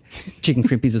 Yeah. Okay. Chicken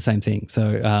crimpy's the same thing.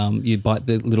 So you bite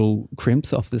the little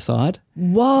crimps off the side.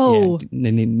 Whoa. Yeah, and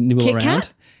then nibble Kit around.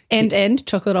 Kat? End,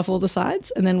 chocolate off all the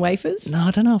sides, and then wafers? No,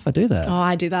 I don't know if I do that. Oh,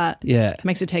 I do that. Yeah.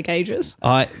 Makes it take ages.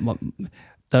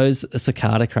 Those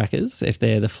cicada crackers, if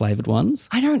they're the flavoured ones,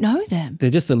 I don't know them. they're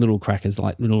just the little crackers,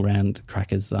 like little round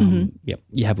crackers. Yep,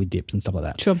 you have with dips and stuff like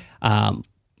that. Sure.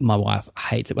 My wife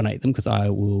hates it when I eat them because I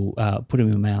will put them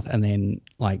in my mouth and then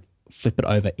like flip it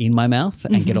over in my mouth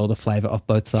and get all the flavour off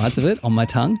both sides of it on my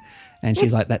tongue. And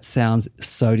she's like, that sounds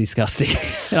so disgusting.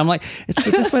 And I'm like, it's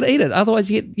the best way to eat it. Otherwise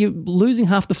you're losing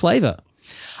half the flavour.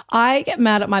 I get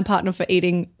mad at my partner for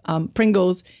eating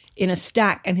Pringles in a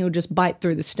stack, and he'll just bite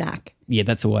through the stack. Yeah,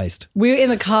 that's a waste. We were in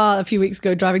the car a few weeks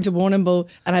ago driving to Warrnambool,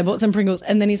 and I bought some Pringles,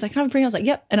 and then he's like, can I have a Pringle? I was like,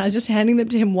 yep. And I was just handing them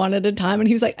to him one at a time, and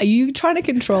he was like, are you trying to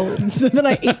control so that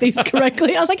I eat these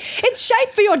correctly? I was like, it's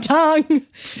shaped for your tongue.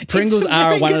 Pringles It's a are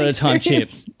very one good at a time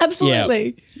experience. chips.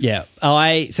 Absolutely. Yeah.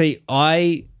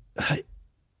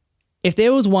 If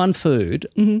there was one food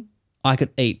I could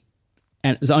eat,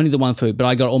 and it's only the one food, but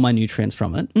I got all my nutrients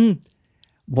from it,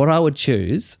 what I would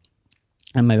choose,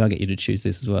 and maybe I'll get you to choose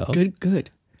this as well, Good.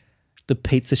 the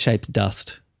pizza shapes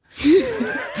dust.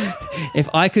 If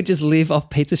I could just live off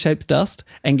pizza shapes dust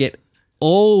and get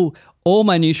all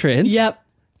my nutrients, Yep.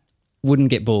 wouldn't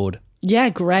get bored. Yeah,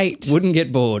 great. Wouldn't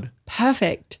get bored.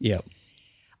 Perfect. Yep.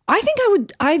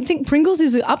 I think Pringles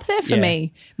is up there for Yeah.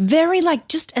 me. Very like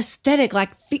just aesthetic, like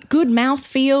good mouth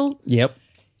feel. Yep.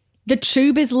 The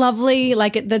tube is lovely.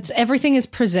 Like everything is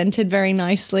presented very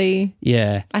nicely.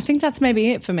 Yeah. I think that's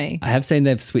maybe it for me. I have seen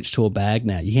they've switched to a bag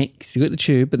now. You can't still get the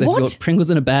tube, but they've What? got Pringles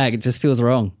in a bag. It just feels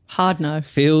wrong. Hard no.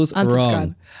 Feels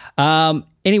Unsubscribe. wrong.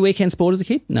 Any weekend sport as a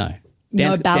kid? No.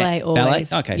 No, ballet always.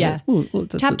 Ballet? Okay. Yeah.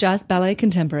 That's Tap jazz, ballet,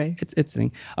 contemporary. it's the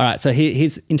thing. All right. So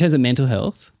here's in terms of mental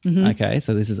health. Mm-hmm. Okay.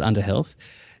 So this is under health.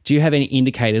 Do you have any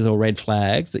indicators or red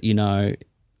flags that you know,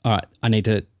 all right, I need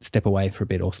to step away for a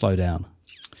bit or slow down?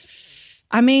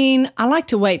 I mean, I like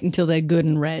to wait until they're good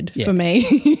and red Yeah. for me,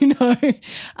 you know.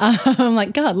 I'm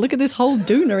like, God, look at this whole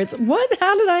doona. It's what?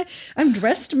 How did I'm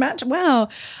dressed match? Wow.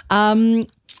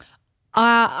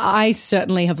 I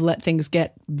certainly have let things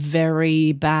get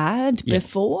very bad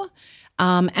before.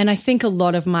 And I think a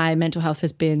lot of my mental health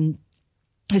has been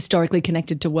historically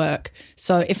connected to work.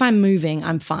 So if I'm moving,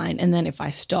 I'm fine. And then if I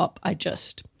stop, I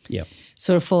just Yep.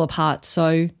 sort of fall apart.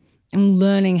 So I'm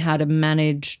learning how to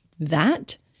manage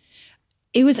that.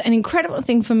 It was an incredible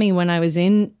thing for me when I was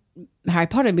in Harry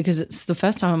Potter because it's the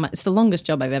first time, it's the longest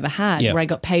job I've ever had Yeah. where I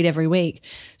got paid every week.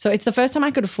 So it's the first time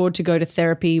I could afford to go to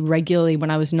therapy regularly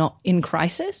when I was not in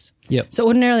crisis. Yep. So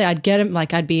ordinarily I'd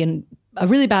be in a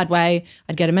really bad way.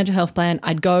 I'd get a mental health plan.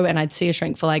 I'd go and I'd see a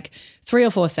shrink for like 3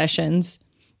 or 4 sessions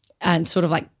and sort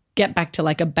of like get back to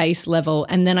like a base level.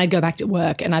 And then I'd go back to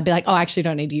work and I'd be like, oh, I actually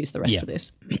don't need to use the rest Yeah. of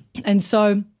this. And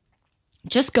so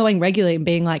just going regularly and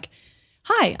being like,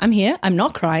 hi, I'm here. I'm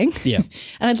not crying. Yeah.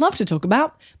 And I'd love to talk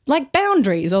about like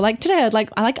boundaries or like today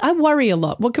I worry a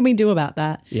lot. What can we do about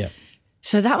that? Yeah.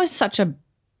 So that was such a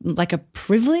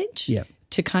privilege Yeah.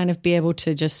 to kind of be able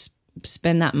to just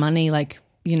spend that money like,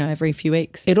 you know, every few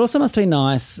weeks. It also must be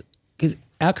nice because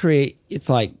our career, it's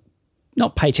like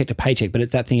not paycheck to paycheck, but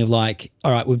it's that thing of like,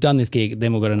 all right, we've done this gig,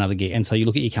 then we've got another gig. And so you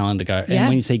look at your calendar, go, and Yeah.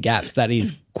 when you see gaps, that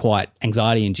is quite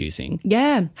anxiety inducing.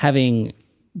 Yeah. Having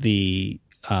the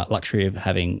luxury of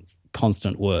having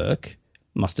constant work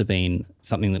must have been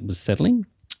something that was settling.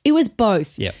 It was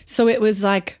both. Yep. So it was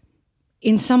like,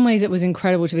 in some ways it was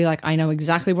incredible to be like, I know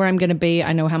exactly where I'm going to be.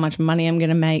 I know how much money I'm going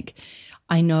to make.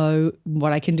 I know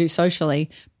what I can do socially.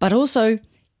 But also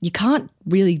you can't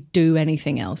really do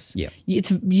anything else. Yeah.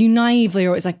 You naively are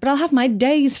always like, but I'll have my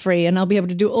days free and I'll be able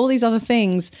to do all these other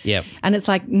things. Yeah. And it's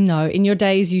like, no, in your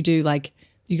days you do like,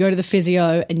 you go to the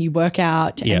physio and you work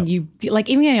out and you like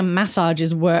even getting a massage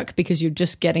is work because you're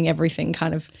just getting everything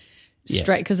kind of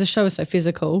straight because the show is so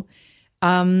physical.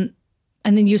 And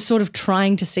then you're sort of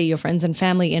trying to see your friends and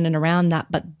family in and around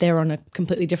that, but they're on a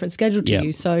completely different schedule to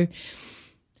you. So,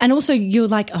 and also you're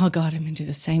like, oh God, I'm going to do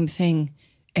the same thing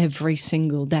every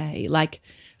single day. Like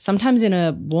sometimes in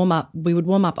a warm up, we would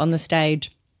warm up on the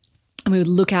stage and we would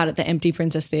look out at the empty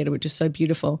Princess Theatre, which is so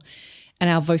beautiful. And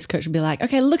our voice coach would be like,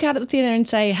 okay, look out at the theatre and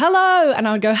say, hello. And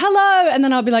I would go, hello. And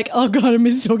then I'll be like, oh God, I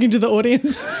miss talking to the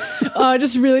audience. I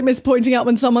just really miss pointing out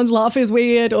when someone's laugh is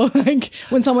weird or like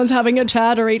when someone's having a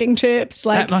chat or eating chips.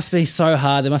 Like that must be so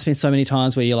hard. There must have been so many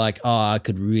times where you're like, oh, I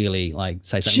could really like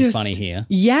say something funny here.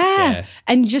 Yeah.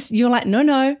 And just you're like,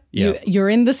 no, you're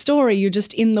in the story. You're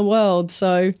just in the world.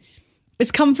 So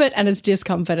it's comfort and it's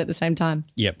discomfort at the same time.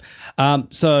 Yep.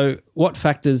 So what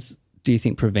factors do you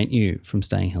think prevent you from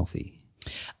staying healthy?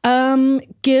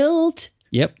 Guilt.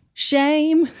 Yep.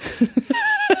 Shame.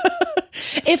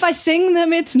 If I sing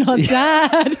them, it's not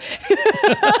sad.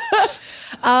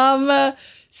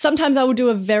 Sometimes I will do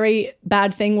a very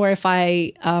bad thing where if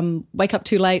I wake up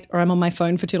too late or I'm on my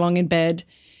phone for too long in bed,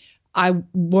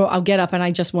 I'll get up and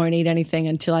I just won't eat anything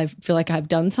until I feel like I've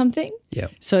done something. Yeah.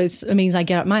 So it means I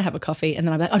get up, might have a coffee, and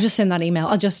then I'm like, I'll just send that email.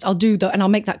 I'll do that, and I'll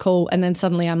make that call, and then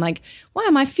suddenly I'm like, why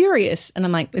am I furious? And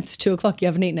I'm like, it's 2:00. You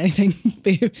haven't eaten anything.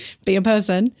 be a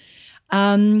person.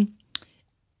 And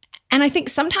I think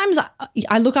sometimes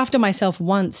I look after myself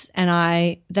once, and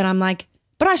I'm like,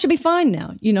 but I should be fine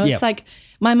now. You know, it's like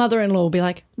my mother-in-law will be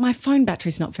like, my phone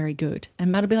battery's not very good,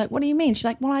 and Matt will be like, what do you mean? She's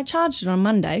like, well, I charged it on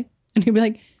Monday, and he'll be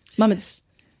like, Mum, it's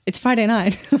Friday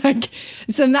night. Like,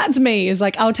 so that's me is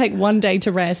like, I'll take one day to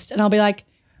rest and I'll be like,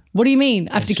 what do you mean?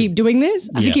 I have to keep doing this?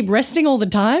 I have to keep resting all the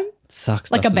time? It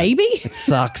sucks. Like a baby? It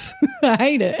sucks. I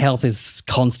hate it. Health is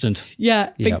constant.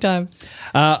 Yeah, big time.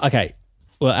 Okay.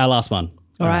 Well, our last one.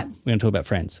 All right. We're going to talk about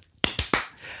friends.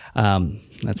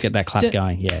 Let's get that clap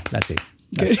going. Yeah, that's it.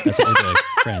 Good. That's what we're doing.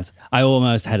 Friends. I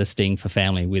almost had a sting for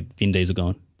family with Vin Diesel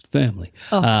going. Family.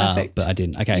 Oh, perfect. But I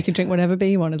didn't. Okay. You can drink whatever beer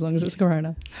you want as long as it's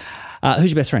Corona.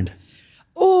 Who's your best friend?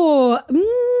 Oh,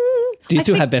 do you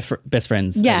still have best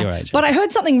friends at your age? But I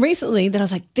heard something recently that I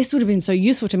was like, this would have been so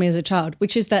useful to me as a child,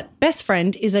 which is that best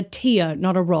friend is a tier,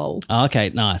 not a role. Oh, okay,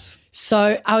 nice.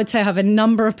 So I would say I have a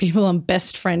number of people on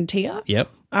best friend tier.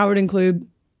 Yep. I would include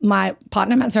my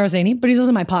partner, Matt Saraceni, but he's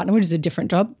also my partner, which is a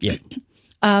different job. Yep.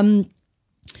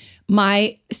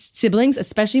 My siblings,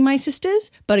 especially my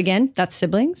sisters, but again, that's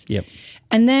siblings. Yep.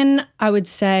 And then I would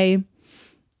say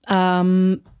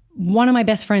one of my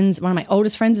best friends, one of my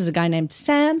oldest friends is a guy named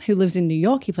Sam who lives in New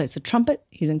York. He plays the trumpet.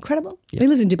 He's incredible. He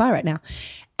lives in Dubai right now.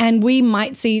 And we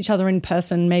might see each other in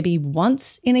person maybe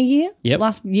once in a year. Yep.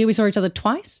 Last year we saw each other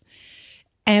twice.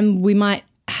 And we might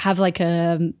have like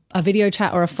a video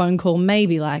chat or a phone call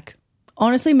maybe like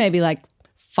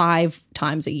 5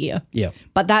 times a year. Yeah.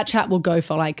 But that chat will go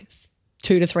for like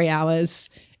 2 to 3 hours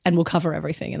and we'll cover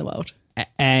everything in the world.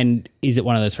 And is it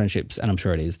one of those friendships, and I'm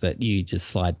sure it is, that you just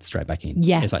slide straight back in?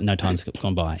 Yeah. It's like no time's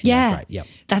gone by. Yeah. Great. Yep.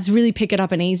 That's really pick it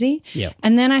up and easy. Yep.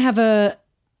 And then I have a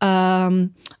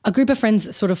group of friends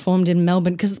that sort of formed in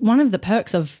Melbourne because one of the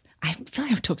perks of, I feel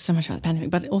like I've talked so much about the pandemic,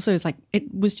 but it also is like, it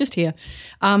was just here,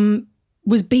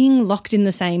 was being locked in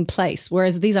the same place.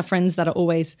 Whereas these are friends that are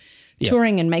always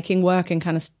touring and making work and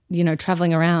kind of, you know,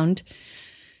 traveling around.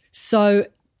 So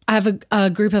I have a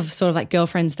group of sort of like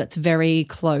girlfriends that's very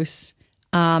close,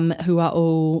 who are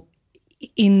all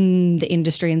in the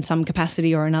industry in some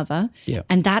capacity or another. Yeah.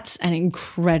 And that's an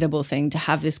incredible thing to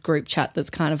have this group chat that's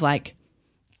kind of like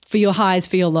for your highs,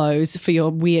 for your lows, for your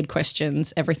weird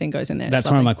questions, everything goes in there. That's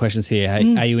one of my questions here.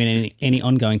 Are you in any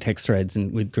ongoing text threads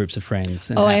and with groups of friends?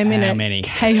 And I am in how a many?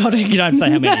 chaotic. You don't say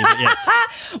how many, but yes.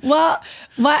 Well,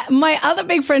 my other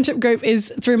big friendship group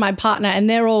is through my partner, and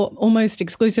they're all almost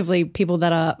exclusively people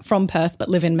that are from Perth but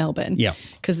live in Melbourne. Yeah.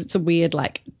 Because it's a weird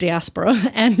like diaspora.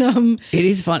 And it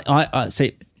is fun. I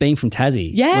see, being from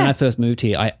Tassie, when I first moved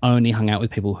here, I only hung out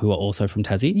with people who are also from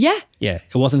Tassie. Yeah. Yeah.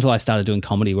 It wasn't until I started doing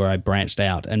comedy where I branched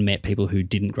out and met people who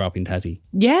didn't grow up in Tassie.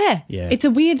 Yeah. Yeah. It's a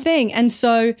weird thing. And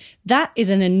so that is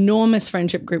an enormous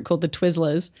friendship group called the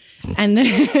Twizzlers. And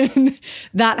then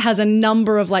that has a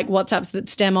number of like WhatsApps that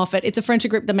stem off it. It's a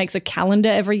friendship group that makes a calendar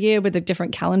every year with a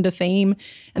different calendar theme.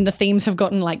 And the themes have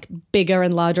gotten like bigger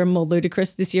and larger and more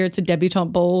ludicrous. This year it's a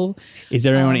debutante ball. Is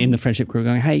there anyone in the friendship group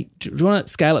going, hey, do you want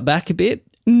to scale it back a bit?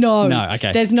 No,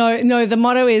 okay. There's no. The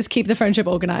motto is keep the friendship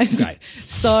organized. Great.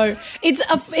 So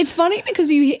it's funny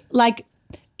because you like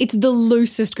it's the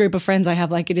loosest group of friends I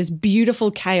have. Like, it is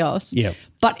beautiful chaos. Yeah.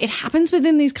 But it happens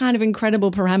within these kind of incredible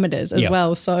parameters as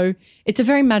well. So it's a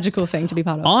very magical thing to be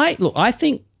part of. I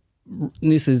think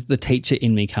this is the teacher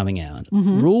in me coming out.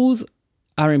 Rules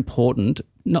are important,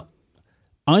 not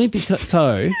only because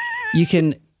so you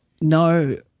can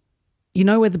know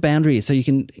where the boundary is, so you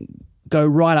can go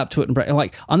right up to it and break.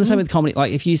 Like, I'm the same with comedy.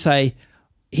 Like, if you say,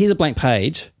 here's a blank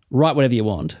page, write whatever you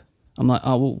want. I'm like,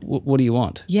 oh, well, what do you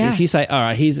want? Yeah. If you say, all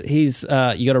right, here's you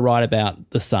got to write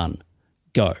about the sun,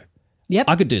 go. Yep.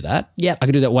 I could do that. Yep. I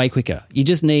could do that way quicker. You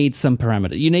just need some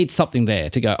parameter. You need something there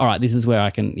to go, all right, this is where I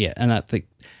can, and I think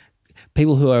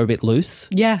people who are a bit loose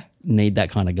need that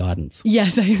kind of guidance.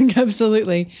 Yes, I think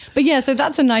absolutely. But yeah, so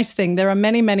that's a nice thing. There are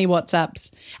many, many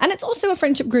WhatsApps. And it's also a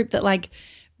friendship group that, like,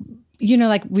 you know,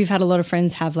 like, we've had a lot of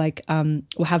friends have like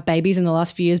will have babies in the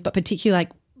last few years, but particularly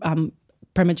like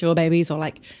premature babies or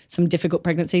like some difficult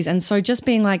pregnancies. And so just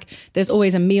being like, there's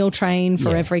always a meal train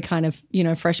for every kind of, you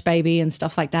know, fresh baby and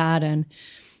stuff like that. And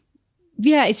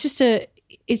yeah, it's just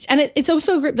it's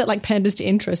also a group that like panders to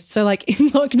interests. So like in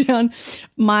lockdown,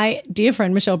 my dear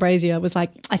friend Michelle Brazier was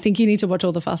like, I think you need to watch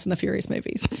all the Fast and the Furious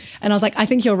movies. And I was like, I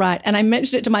think you're right. And I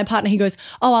mentioned it to my partner. He goes,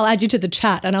 oh, I'll add you to the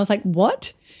chat. And I was like,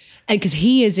 what? And because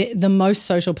he is the most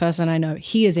social person I know.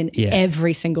 He is in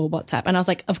every single WhatsApp. And I was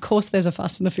like, of course there's a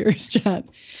Fast and the Furious chat.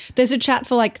 There's a chat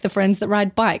for like the friends that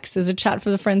ride bikes. There's a chat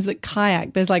for the friends that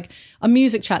kayak. There's like a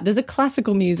music chat. There's a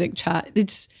classical music chat.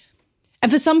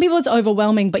 And for some people it's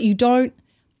overwhelming, but you don't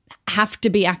have to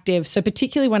be active. So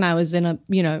particularly when I was in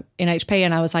HP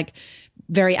and I was like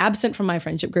very absent from my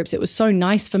friendship groups, it was so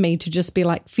nice for me to just be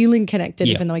like feeling connected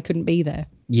even though I couldn't be there.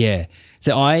 Yeah.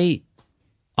 So I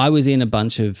was in a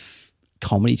bunch of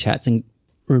comedy chats and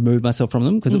removed myself from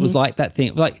them because it was like that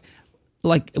thing, like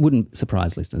it wouldn't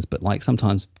surprise listeners, but like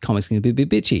sometimes comics can be a bit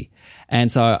bitchy.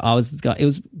 And so it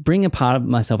was bringing a part of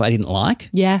myself I didn't like.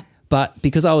 Yeah. But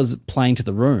because I was playing to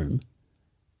the room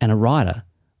and a writer,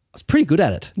 I was pretty good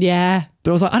at it. Yeah.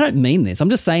 But I was like, I don't mean this. I'm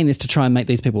just saying this to try and make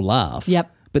these people laugh. Yep.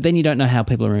 But then you don't know how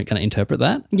people are going to interpret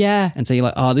that. Yeah. And so you're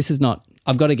like, oh, this is not,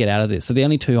 I've got to get out of this. So the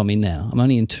only two I'm in now, I'm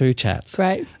only in two chats.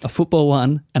 Great. A football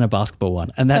one and a basketball one.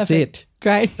 And that's Perfect. it.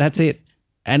 Great. That's it.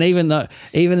 And even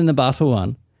in the basketball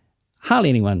one, hardly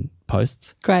anyone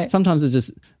posts. Great. Sometimes it's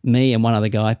just me and one other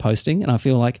guy posting and I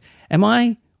feel like, am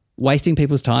I wasting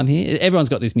people's time here? Everyone's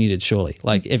got this muted surely.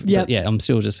 Like, but yeah, I'm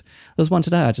still just, there was one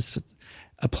today,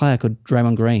 a player called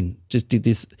Draymond Green just did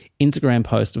this Instagram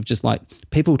post of just like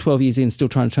people 12 years in still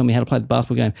trying to tell me how to play the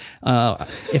basketball game.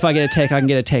 If I get a tech, I can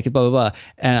get a tech, blah, blah, blah.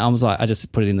 And I was like, I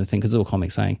just put it in the thing because it's all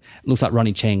comics saying, it looks like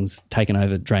Ronnie Cheng's taken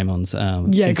over Draymond's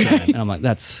Instagram. Great. And I'm like,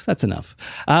 that's enough.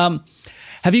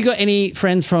 Have you got any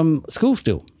friends from school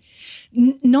still?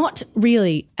 Not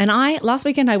really. And last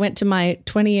weekend I went to my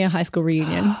 20-year high school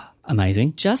reunion.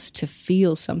 Amazing. Just to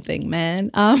feel something, man.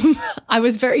 I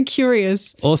was very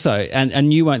curious. Also,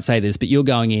 and you won't say this, but you're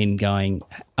going,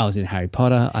 I was in Harry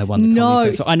Potter, I won the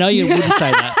comedy festival. I know you wouldn't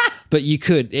say that, but you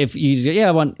could if you just go,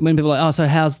 I won. When people are like, oh, so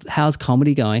how's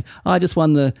comedy going? Oh, I just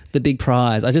won the big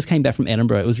prize. I just came back from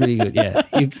Edinburgh. It was really good. Yeah,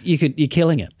 you're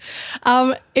killing it.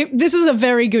 This was a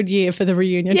very good year for the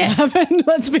reunion to happen,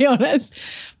 let's be honest.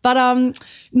 But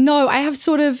no, I have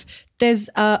sort of, there's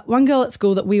one girl at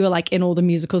school that we were like in all the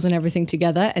musicals and everything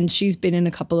together, and she's been in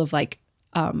a couple of like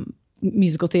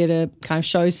musical theatre kind of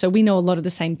shows, so we know a lot of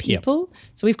the same people. Yep.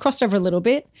 So we've crossed over a little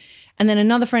bit. And then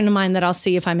another friend of mine that I'll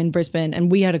see if I'm in Brisbane,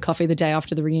 and we had a coffee the day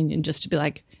after the reunion just to be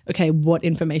like, okay, what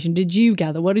information did you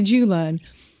gather? What did you learn?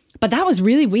 But that was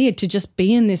really weird to just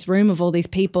be in this room of all these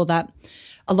people that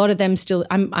a lot of them still,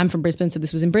 I'm from Brisbane, so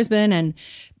this was in Brisbane, and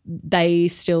they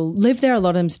still live there. A lot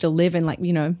of them still live in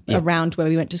around where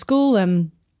we went to school.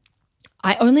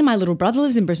 Only my little brother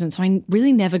lives in Brisbane, so I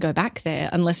really never go back there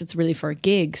unless it's really for a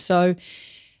gig. So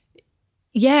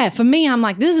yeah, for me, I'm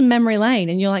like, this is memory lane.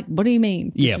 And you're like, what do you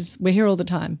mean? We're here all the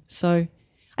time. So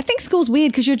I think school's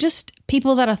weird because you're just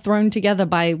people that are thrown together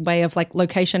by way of like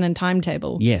location and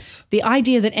timetable. Yes. The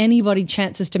idea that anybody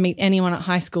chances to meet anyone at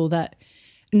high school that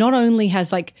not only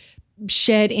has like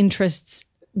shared interests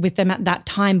with them at that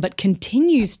time, but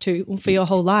continues to for your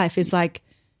whole life is like,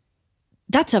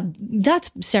 that's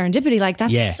serendipity. Like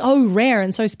that's so rare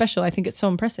and so special. I think it's so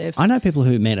impressive. I know people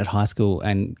who met at high school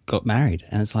and got married,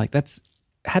 and it's like, that's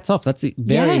hats off. That's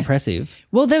very impressive.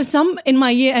 Well, there was some in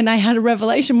my year, and I had a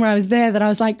revelation where I was there that I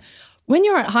was like, when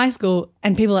you're at high school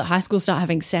and people at high school start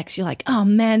having sex, you're like, oh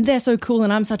man, they're so cool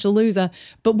and I'm such a loser.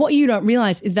 But what you don't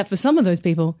realize is that for some of those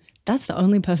people, that's the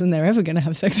only person they're ever going to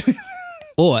have sex with.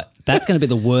 Or that's going to be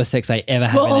the worst sex they ever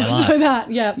have in their life. Also that,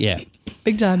 Yeah.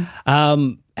 Big time.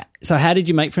 So how did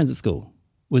you make friends at school?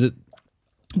 Was it?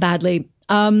 Badly.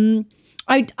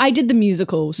 I did the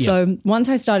musical. So once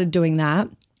I started doing that,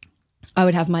 I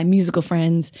would have my musical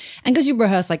friends. And because you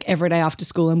rehearse like every day after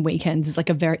school and weekends,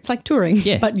 it's like touring,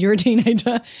 but you're a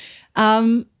teenager.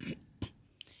 And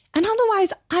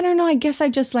otherwise, I don't know, I guess I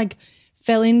just like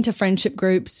fell into friendship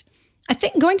groups. I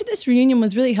think going to this reunion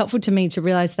was really helpful to me to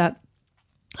realize that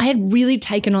I had really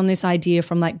taken on this idea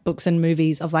from like books and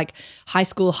movies of like high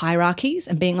school hierarchies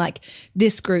and being like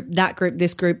this group, that group,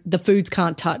 this group, the foods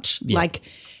can't touch. Like,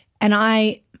 and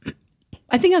I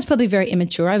think I was probably very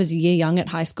immature. I was a year young at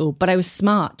high school, but I was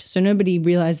smart. So nobody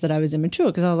realized that I was immature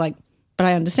because I was like, but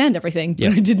I understand everything.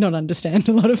 But I did not understand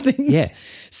a lot of things. Yeah.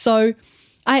 So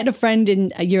I had a friend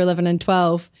in year 11 and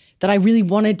 12 that I really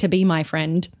wanted to be my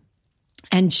friend.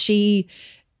 And she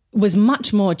was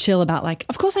much more chill about like,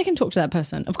 of course I can talk to that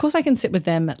person. Of course I can sit with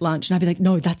them at lunch. And I'd be like,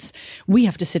 no, we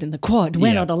have to sit in the quad.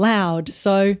 We're not allowed.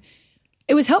 So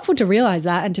it was helpful to realize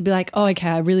that and to be like, oh, okay,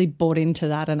 I really bought into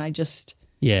that. And I just,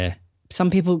 some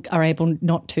people are able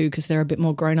not to because they're a bit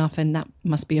more grown up, and that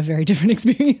must be a very different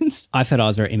experience. I felt I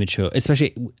was very immature,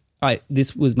 especially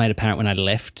this was made apparent when I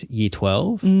left year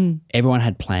 12. Everyone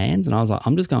had plans and I was like,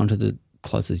 I'm just going to the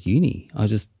closest uni. I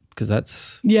was just, because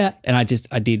that's, and I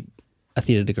did a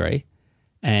theatre degree,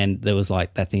 and there was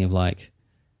like that thing of like,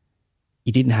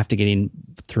 you didn't have to get in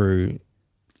through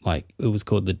like, it was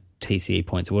called the TCE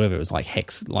points or whatever. It was like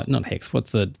hex, like not hex.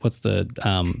 What's the it's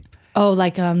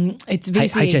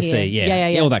VCE HSC, here.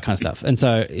 Yeah, all that kind of stuff. And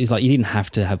so it's like you didn't have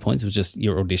to have points. It was just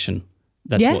your audition.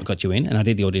 That's what got you in. And I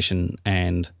did the audition,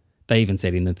 and they even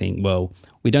said in the thing, well,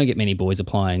 we don't get many boys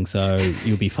applying, so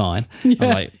you'll be fine. I'm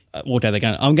like, what day they're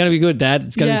going? I'm going to be good, Dad.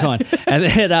 It's going to be fine. And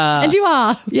then, and you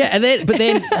are. Yeah, and then but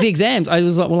then the exams, I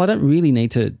was like, well, I don't really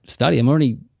need to study. I'm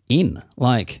already in.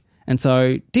 Like, and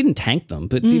so didn't tank them,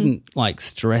 but didn't like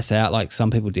stress out like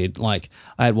some people did. Like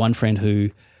I had one friend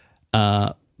who,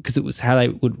 because it was how they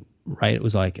would rate it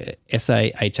was like SA,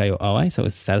 HA or OA. So it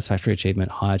was satisfactory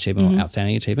achievement, high achievement, or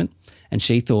outstanding achievement. And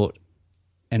she thought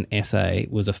an SA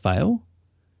was a fail.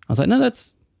 I was like, no,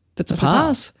 that's a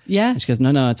pass. Yeah. And she goes,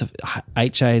 no, it's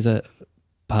HA is a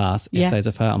pass, SA is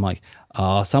a fail. I'm like,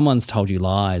 oh, someone's told you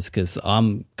lies because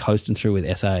I'm coasting through with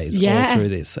SAs all through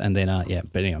this. And then,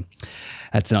 but anyway,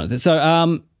 that's not.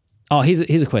 So,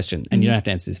 here's a question, and you don't have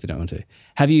to answer this if you don't want to.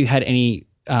 Have you had any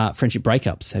friendship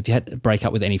breakups? Have you had a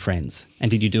breakup with any friends? And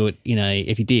did you do it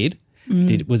if you did,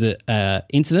 was it an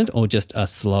incident or just a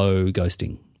slow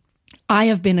ghosting? I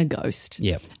have been a ghost.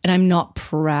 Yeah. And I'm not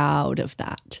proud of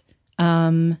that.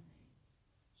 I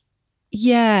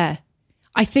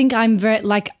think I'm very,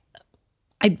 like,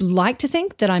 I'd like to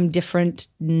think that I'm different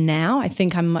now. I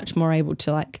think I'm much more able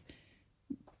to, like,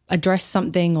 address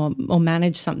something or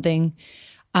manage something.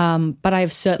 But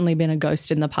I've certainly been a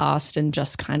ghost in the past and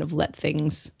just kind of let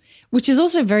things, which is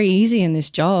also very easy in this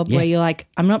job where you're like,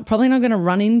 probably not going to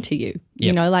run into you. Yep.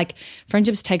 You know, like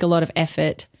friendships take a lot of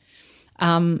effort,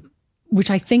 which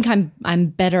I think I'm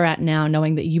better at now,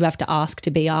 knowing that you have to ask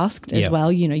to be asked as well.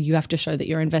 You know, you have to show that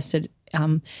you're invested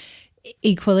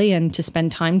equally and to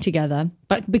spend time together.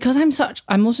 But because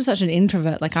I'm also such an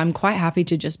introvert, like I'm quite happy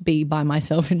to just be by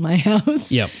myself in my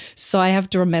house. Yep. So I have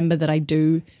to remember that I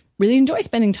do really enjoy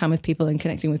spending time with people and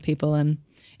connecting with people. And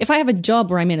if I have a job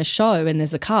where I'm in a show and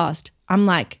there's a cast, I'm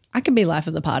like, I could be life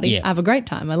of the party. Yeah. I have a great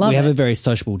time. I love it. We have a very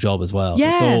sociable job as well.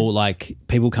 Yeah. It's all like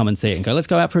people come and see it and go, let's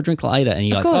go out for a drink later. And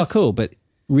you're like, oh, cool. But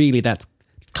really that's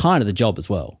kind of the job as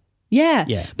well. Yeah.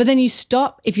 Yeah. But then you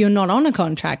stop if you're not on a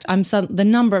contract. The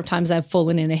number of times I've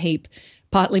fallen in a heap,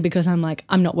 partly because I'm like,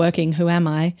 I'm not working. Who am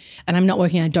I? And I'm not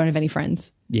working. I don't have any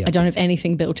friends. Yeah. I don't have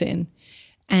anything built in.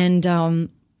 And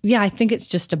I think it's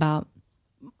just about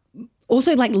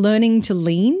also like learning to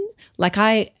lean. Like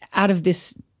out of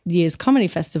this year's comedy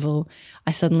festival,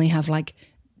 I suddenly have like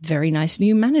very nice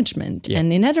new management. Yeah.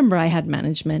 And in Edinburgh I had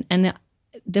management, and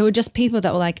there were just people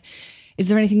that were like, is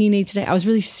there anything you need today? I was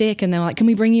really sick, and they were like, can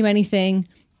we bring you anything?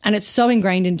 And it's so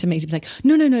ingrained into me to be like,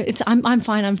 no, I'm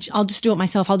fine. I'll just do it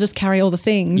myself. I'll just carry all the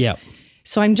things. Yeah.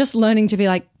 So I'm just learning to be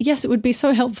like, yes, it would be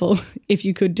so helpful if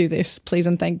you could do this, please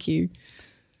and thank you.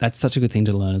 That's such a good thing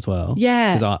to learn as well.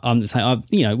 Yeah. Because I'm the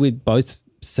same. We're both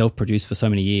self-produced for so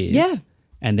many years. Yeah.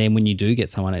 And then when you do get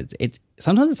someone, it's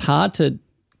sometimes it's hard to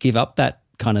give up that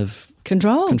kind of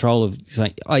control of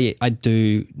saying, oh yeah, I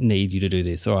do need you to do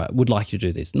this, or I would like you to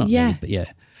do this. Not need, but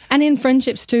yeah. And in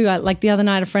friendships too, like the other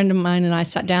night, a friend of mine and I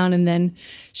sat down, and then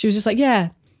she was just like, yeah,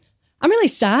 I'm really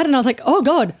sad. And I was like, oh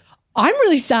God, I'm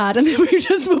really sad. And then we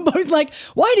were both like,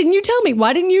 why didn't you tell me?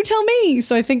 Why didn't you tell me?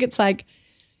 So I think it's like,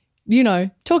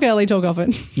 talk early, talk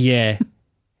often. Yeah.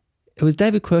 It was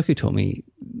David Quirk who taught me,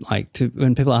 like,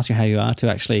 when people ask you how you are, to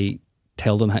actually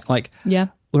tell them,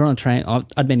 we're on a train.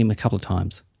 I'd met him a couple of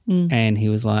times, And he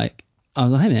was like, I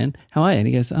was like, hey, man, how are you? And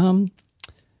he goes,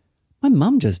 my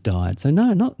mum just died, so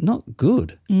no, not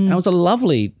good. And it was a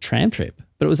lovely tram trip,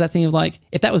 but it was that thing of like,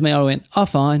 if that was me, I went, oh,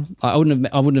 fine. I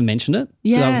wouldn't have mentioned it.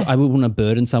 Yeah. I wouldn't have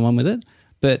burdened someone with it.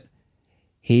 But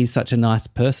he's such a nice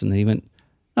person that he went,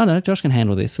 no, Josh can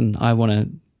handle this, and I want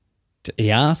to.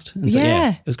 He asked, and so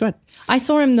yeah, it was great. I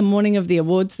saw him the morning of the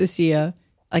awards this year.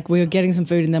 Like we were getting some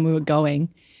food and then we were going,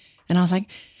 and I was like,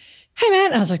 hey man,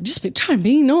 and I was like, just try and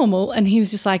be normal, and he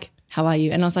was just like, how are you?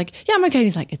 And I was like, yeah, I'm okay. And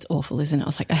he's like, it's awful, isn't it? I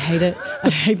was like, I hate it. I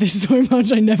hate this so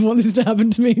much. I never want this to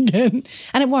happen to me again.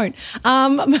 And it won't.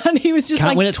 But he was just Can't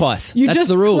like, win it twice. You That's just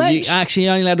the rule. clenched. You actually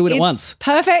only allowed to win it once.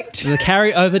 Perfect. The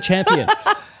carry-over champion.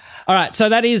 All right, so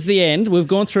that is the end. We've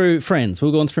gone through friends.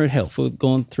 We've gone through health. We've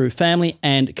gone through family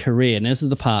and career. And this is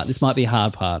the part. This might be a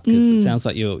hard part because it sounds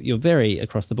like you're very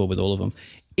across the board with all of them.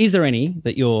 Is there any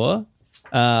that you're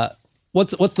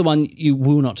what's the one you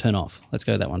will not turn off? Let's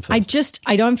go that one first.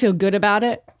 I don't feel good about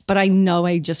it, but I know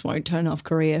I just won't turn off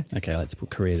career. Okay, let's put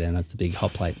career then. That's the big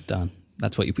hot plate. Done.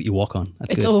 That's what you put your wok on.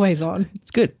 That's It's good. always on.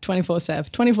 It's good. 24/7,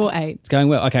 24/8. It's going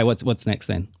well. Okay, what's next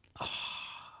then?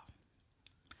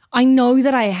 I know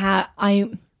that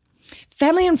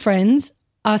family and friends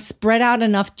are spread out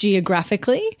enough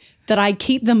geographically that I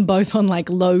keep them both on like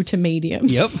low to medium.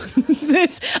 Yep.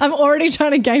 I'm already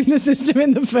trying to game the system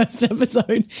in the first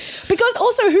episode. Because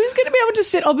also, who's going to be able to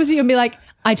sit opposite you and be like,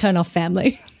 I turn off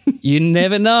family? You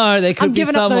never know. There could I'm be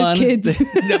giving up someone. those kids.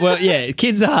 Well, yeah,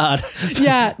 kids are hard.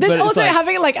 Yeah. But There's it's also like-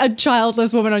 having like a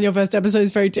childless woman on your first episode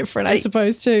is very different, I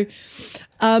suppose, too.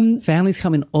 Families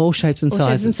come in all shapes and All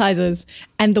sizes. shapes and sizes.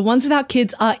 And the ones without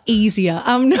kids are easier.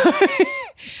 No.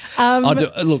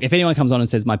 Look, if anyone comes on and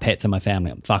says my pets are my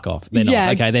family, fuck off. They're not.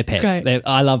 Yeah, Okay, they're pets. great.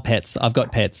 I love pets. I've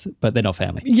got pets, but they're not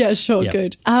family. Yeah, sure, Yep.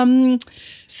 good.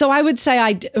 So I would say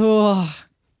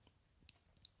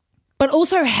but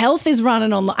also health is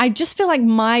running on. I just feel like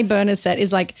my burner set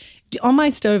is like on my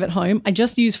stove at home. I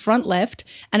just use front left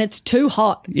and it's too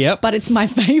hot. Yep. But it's my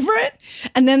favorite.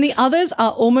 And then the others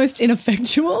are almost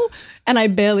ineffectual and I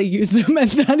barely use them. And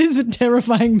that is a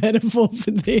terrifying metaphor for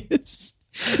this.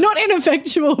 Not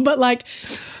ineffectual, but like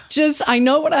just I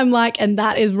know what I'm like and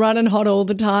that is running hot all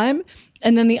the time.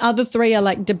 And then the other three are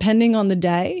like depending on the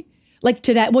day. Like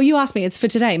today, well, you asked me, it's for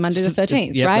today, Monday the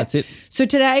 13th, Yep, right? that's it. So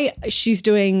today she's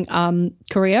doing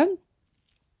career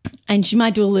and she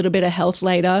might do a little bit of health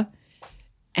later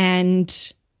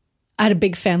and I had a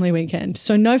big family weekend.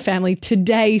 So no family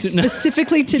today,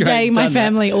 specifically today, Great, my done that.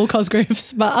 family, all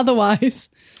Cosgriffs, but otherwise.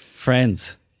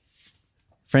 Friends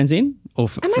in? Or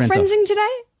Am I off? friendsing today?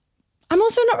 I'm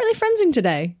also not really friendsing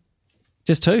today.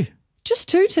 Just two. Just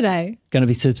two today. Going to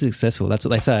be super successful. That's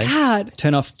what they say. God.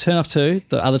 Turn off two.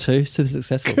 The other two, super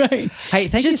successful. Great. Hey,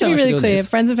 thank you Just so to be much for really doing clear, this.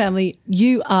 friends and family,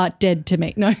 you are dead to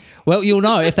me. No. Well, you'll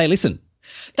know if they listen.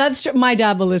 That's true. My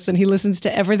dad will listen. He listens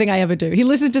to everything I ever do. He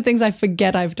listens to things I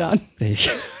forget I've done. There you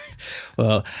go.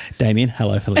 Well, Damien,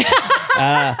 hello for listening.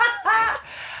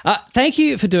 Thank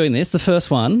you for doing this, the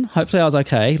first one. Hopefully I was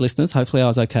okay, listeners. Hopefully I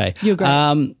was okay. You're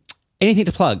great. Anything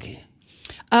to plug?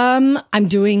 I'm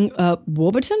doing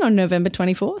Warburton on November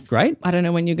 24th. Great. I don't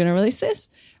know when you're going to release this.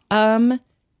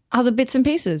 Other bits and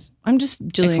pieces. I'm just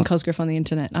Gillian Cosgriff on the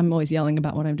internet. I'm always yelling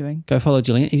about what I'm doing. Go follow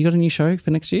Gillian. Have you got a new show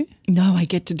for next year? No, I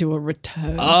get to do a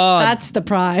return. Oh, that's the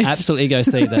prize. Absolutely go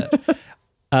see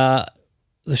that.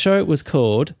 The show was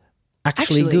called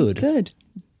Actually Good. Good.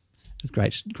 It's a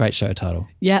great show title.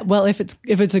 Yeah, well, if it's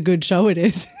a good show, it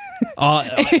is. Oh,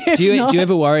 do you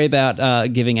ever worry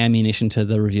about giving ammunition to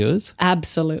the reviewers?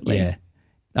 Absolutely. Yeah.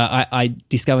 I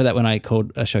discovered that when I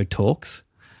called a show Talks,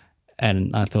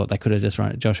 and I thought they could have just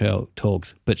run it Josh Earl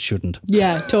Talks, but shouldn't.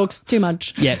 Yeah, talks too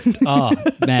much. Yeah. Oh,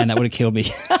 man, that would have killed me.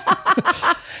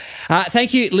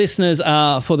 Thank you, listeners,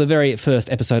 for the very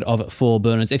first episode of Four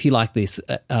Burners. If you like this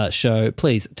show,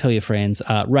 please tell your friends,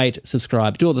 rate,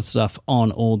 subscribe, do all the stuff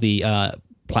on all the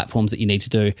platforms that you need to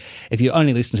do. If you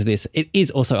only listen to this, it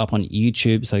is also up on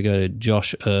YouTube. So go to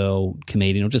Josh Earl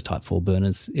Comedian or just type Four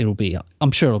Burners.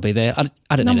 I'm sure it'll be there. I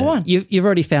don't know. Number one. You've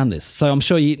already found this, so I'm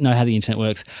sure you know how the internet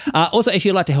works. Also, if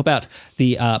you'd like to help out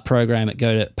the program,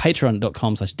 go to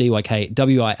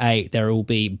patreon.com/DYKWIA. There will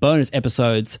be bonus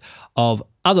episodes of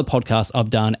other podcasts I've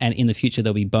done, and in the future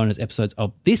there'll be bonus episodes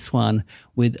of this one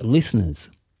with listeners.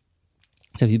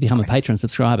 So if you become a Patreon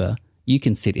subscriber, you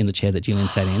can sit in the chair that Gillian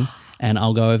sat in, and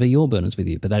I'll go over your burners with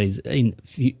you. But that is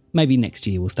maybe next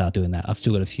year we'll start doing that. I've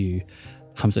still got a few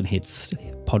hums and hits,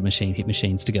 hit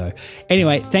machines to go.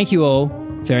 Anyway, thank you all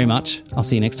very much. I'll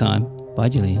see you next time. Bye,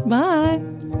 Gillian. Bye.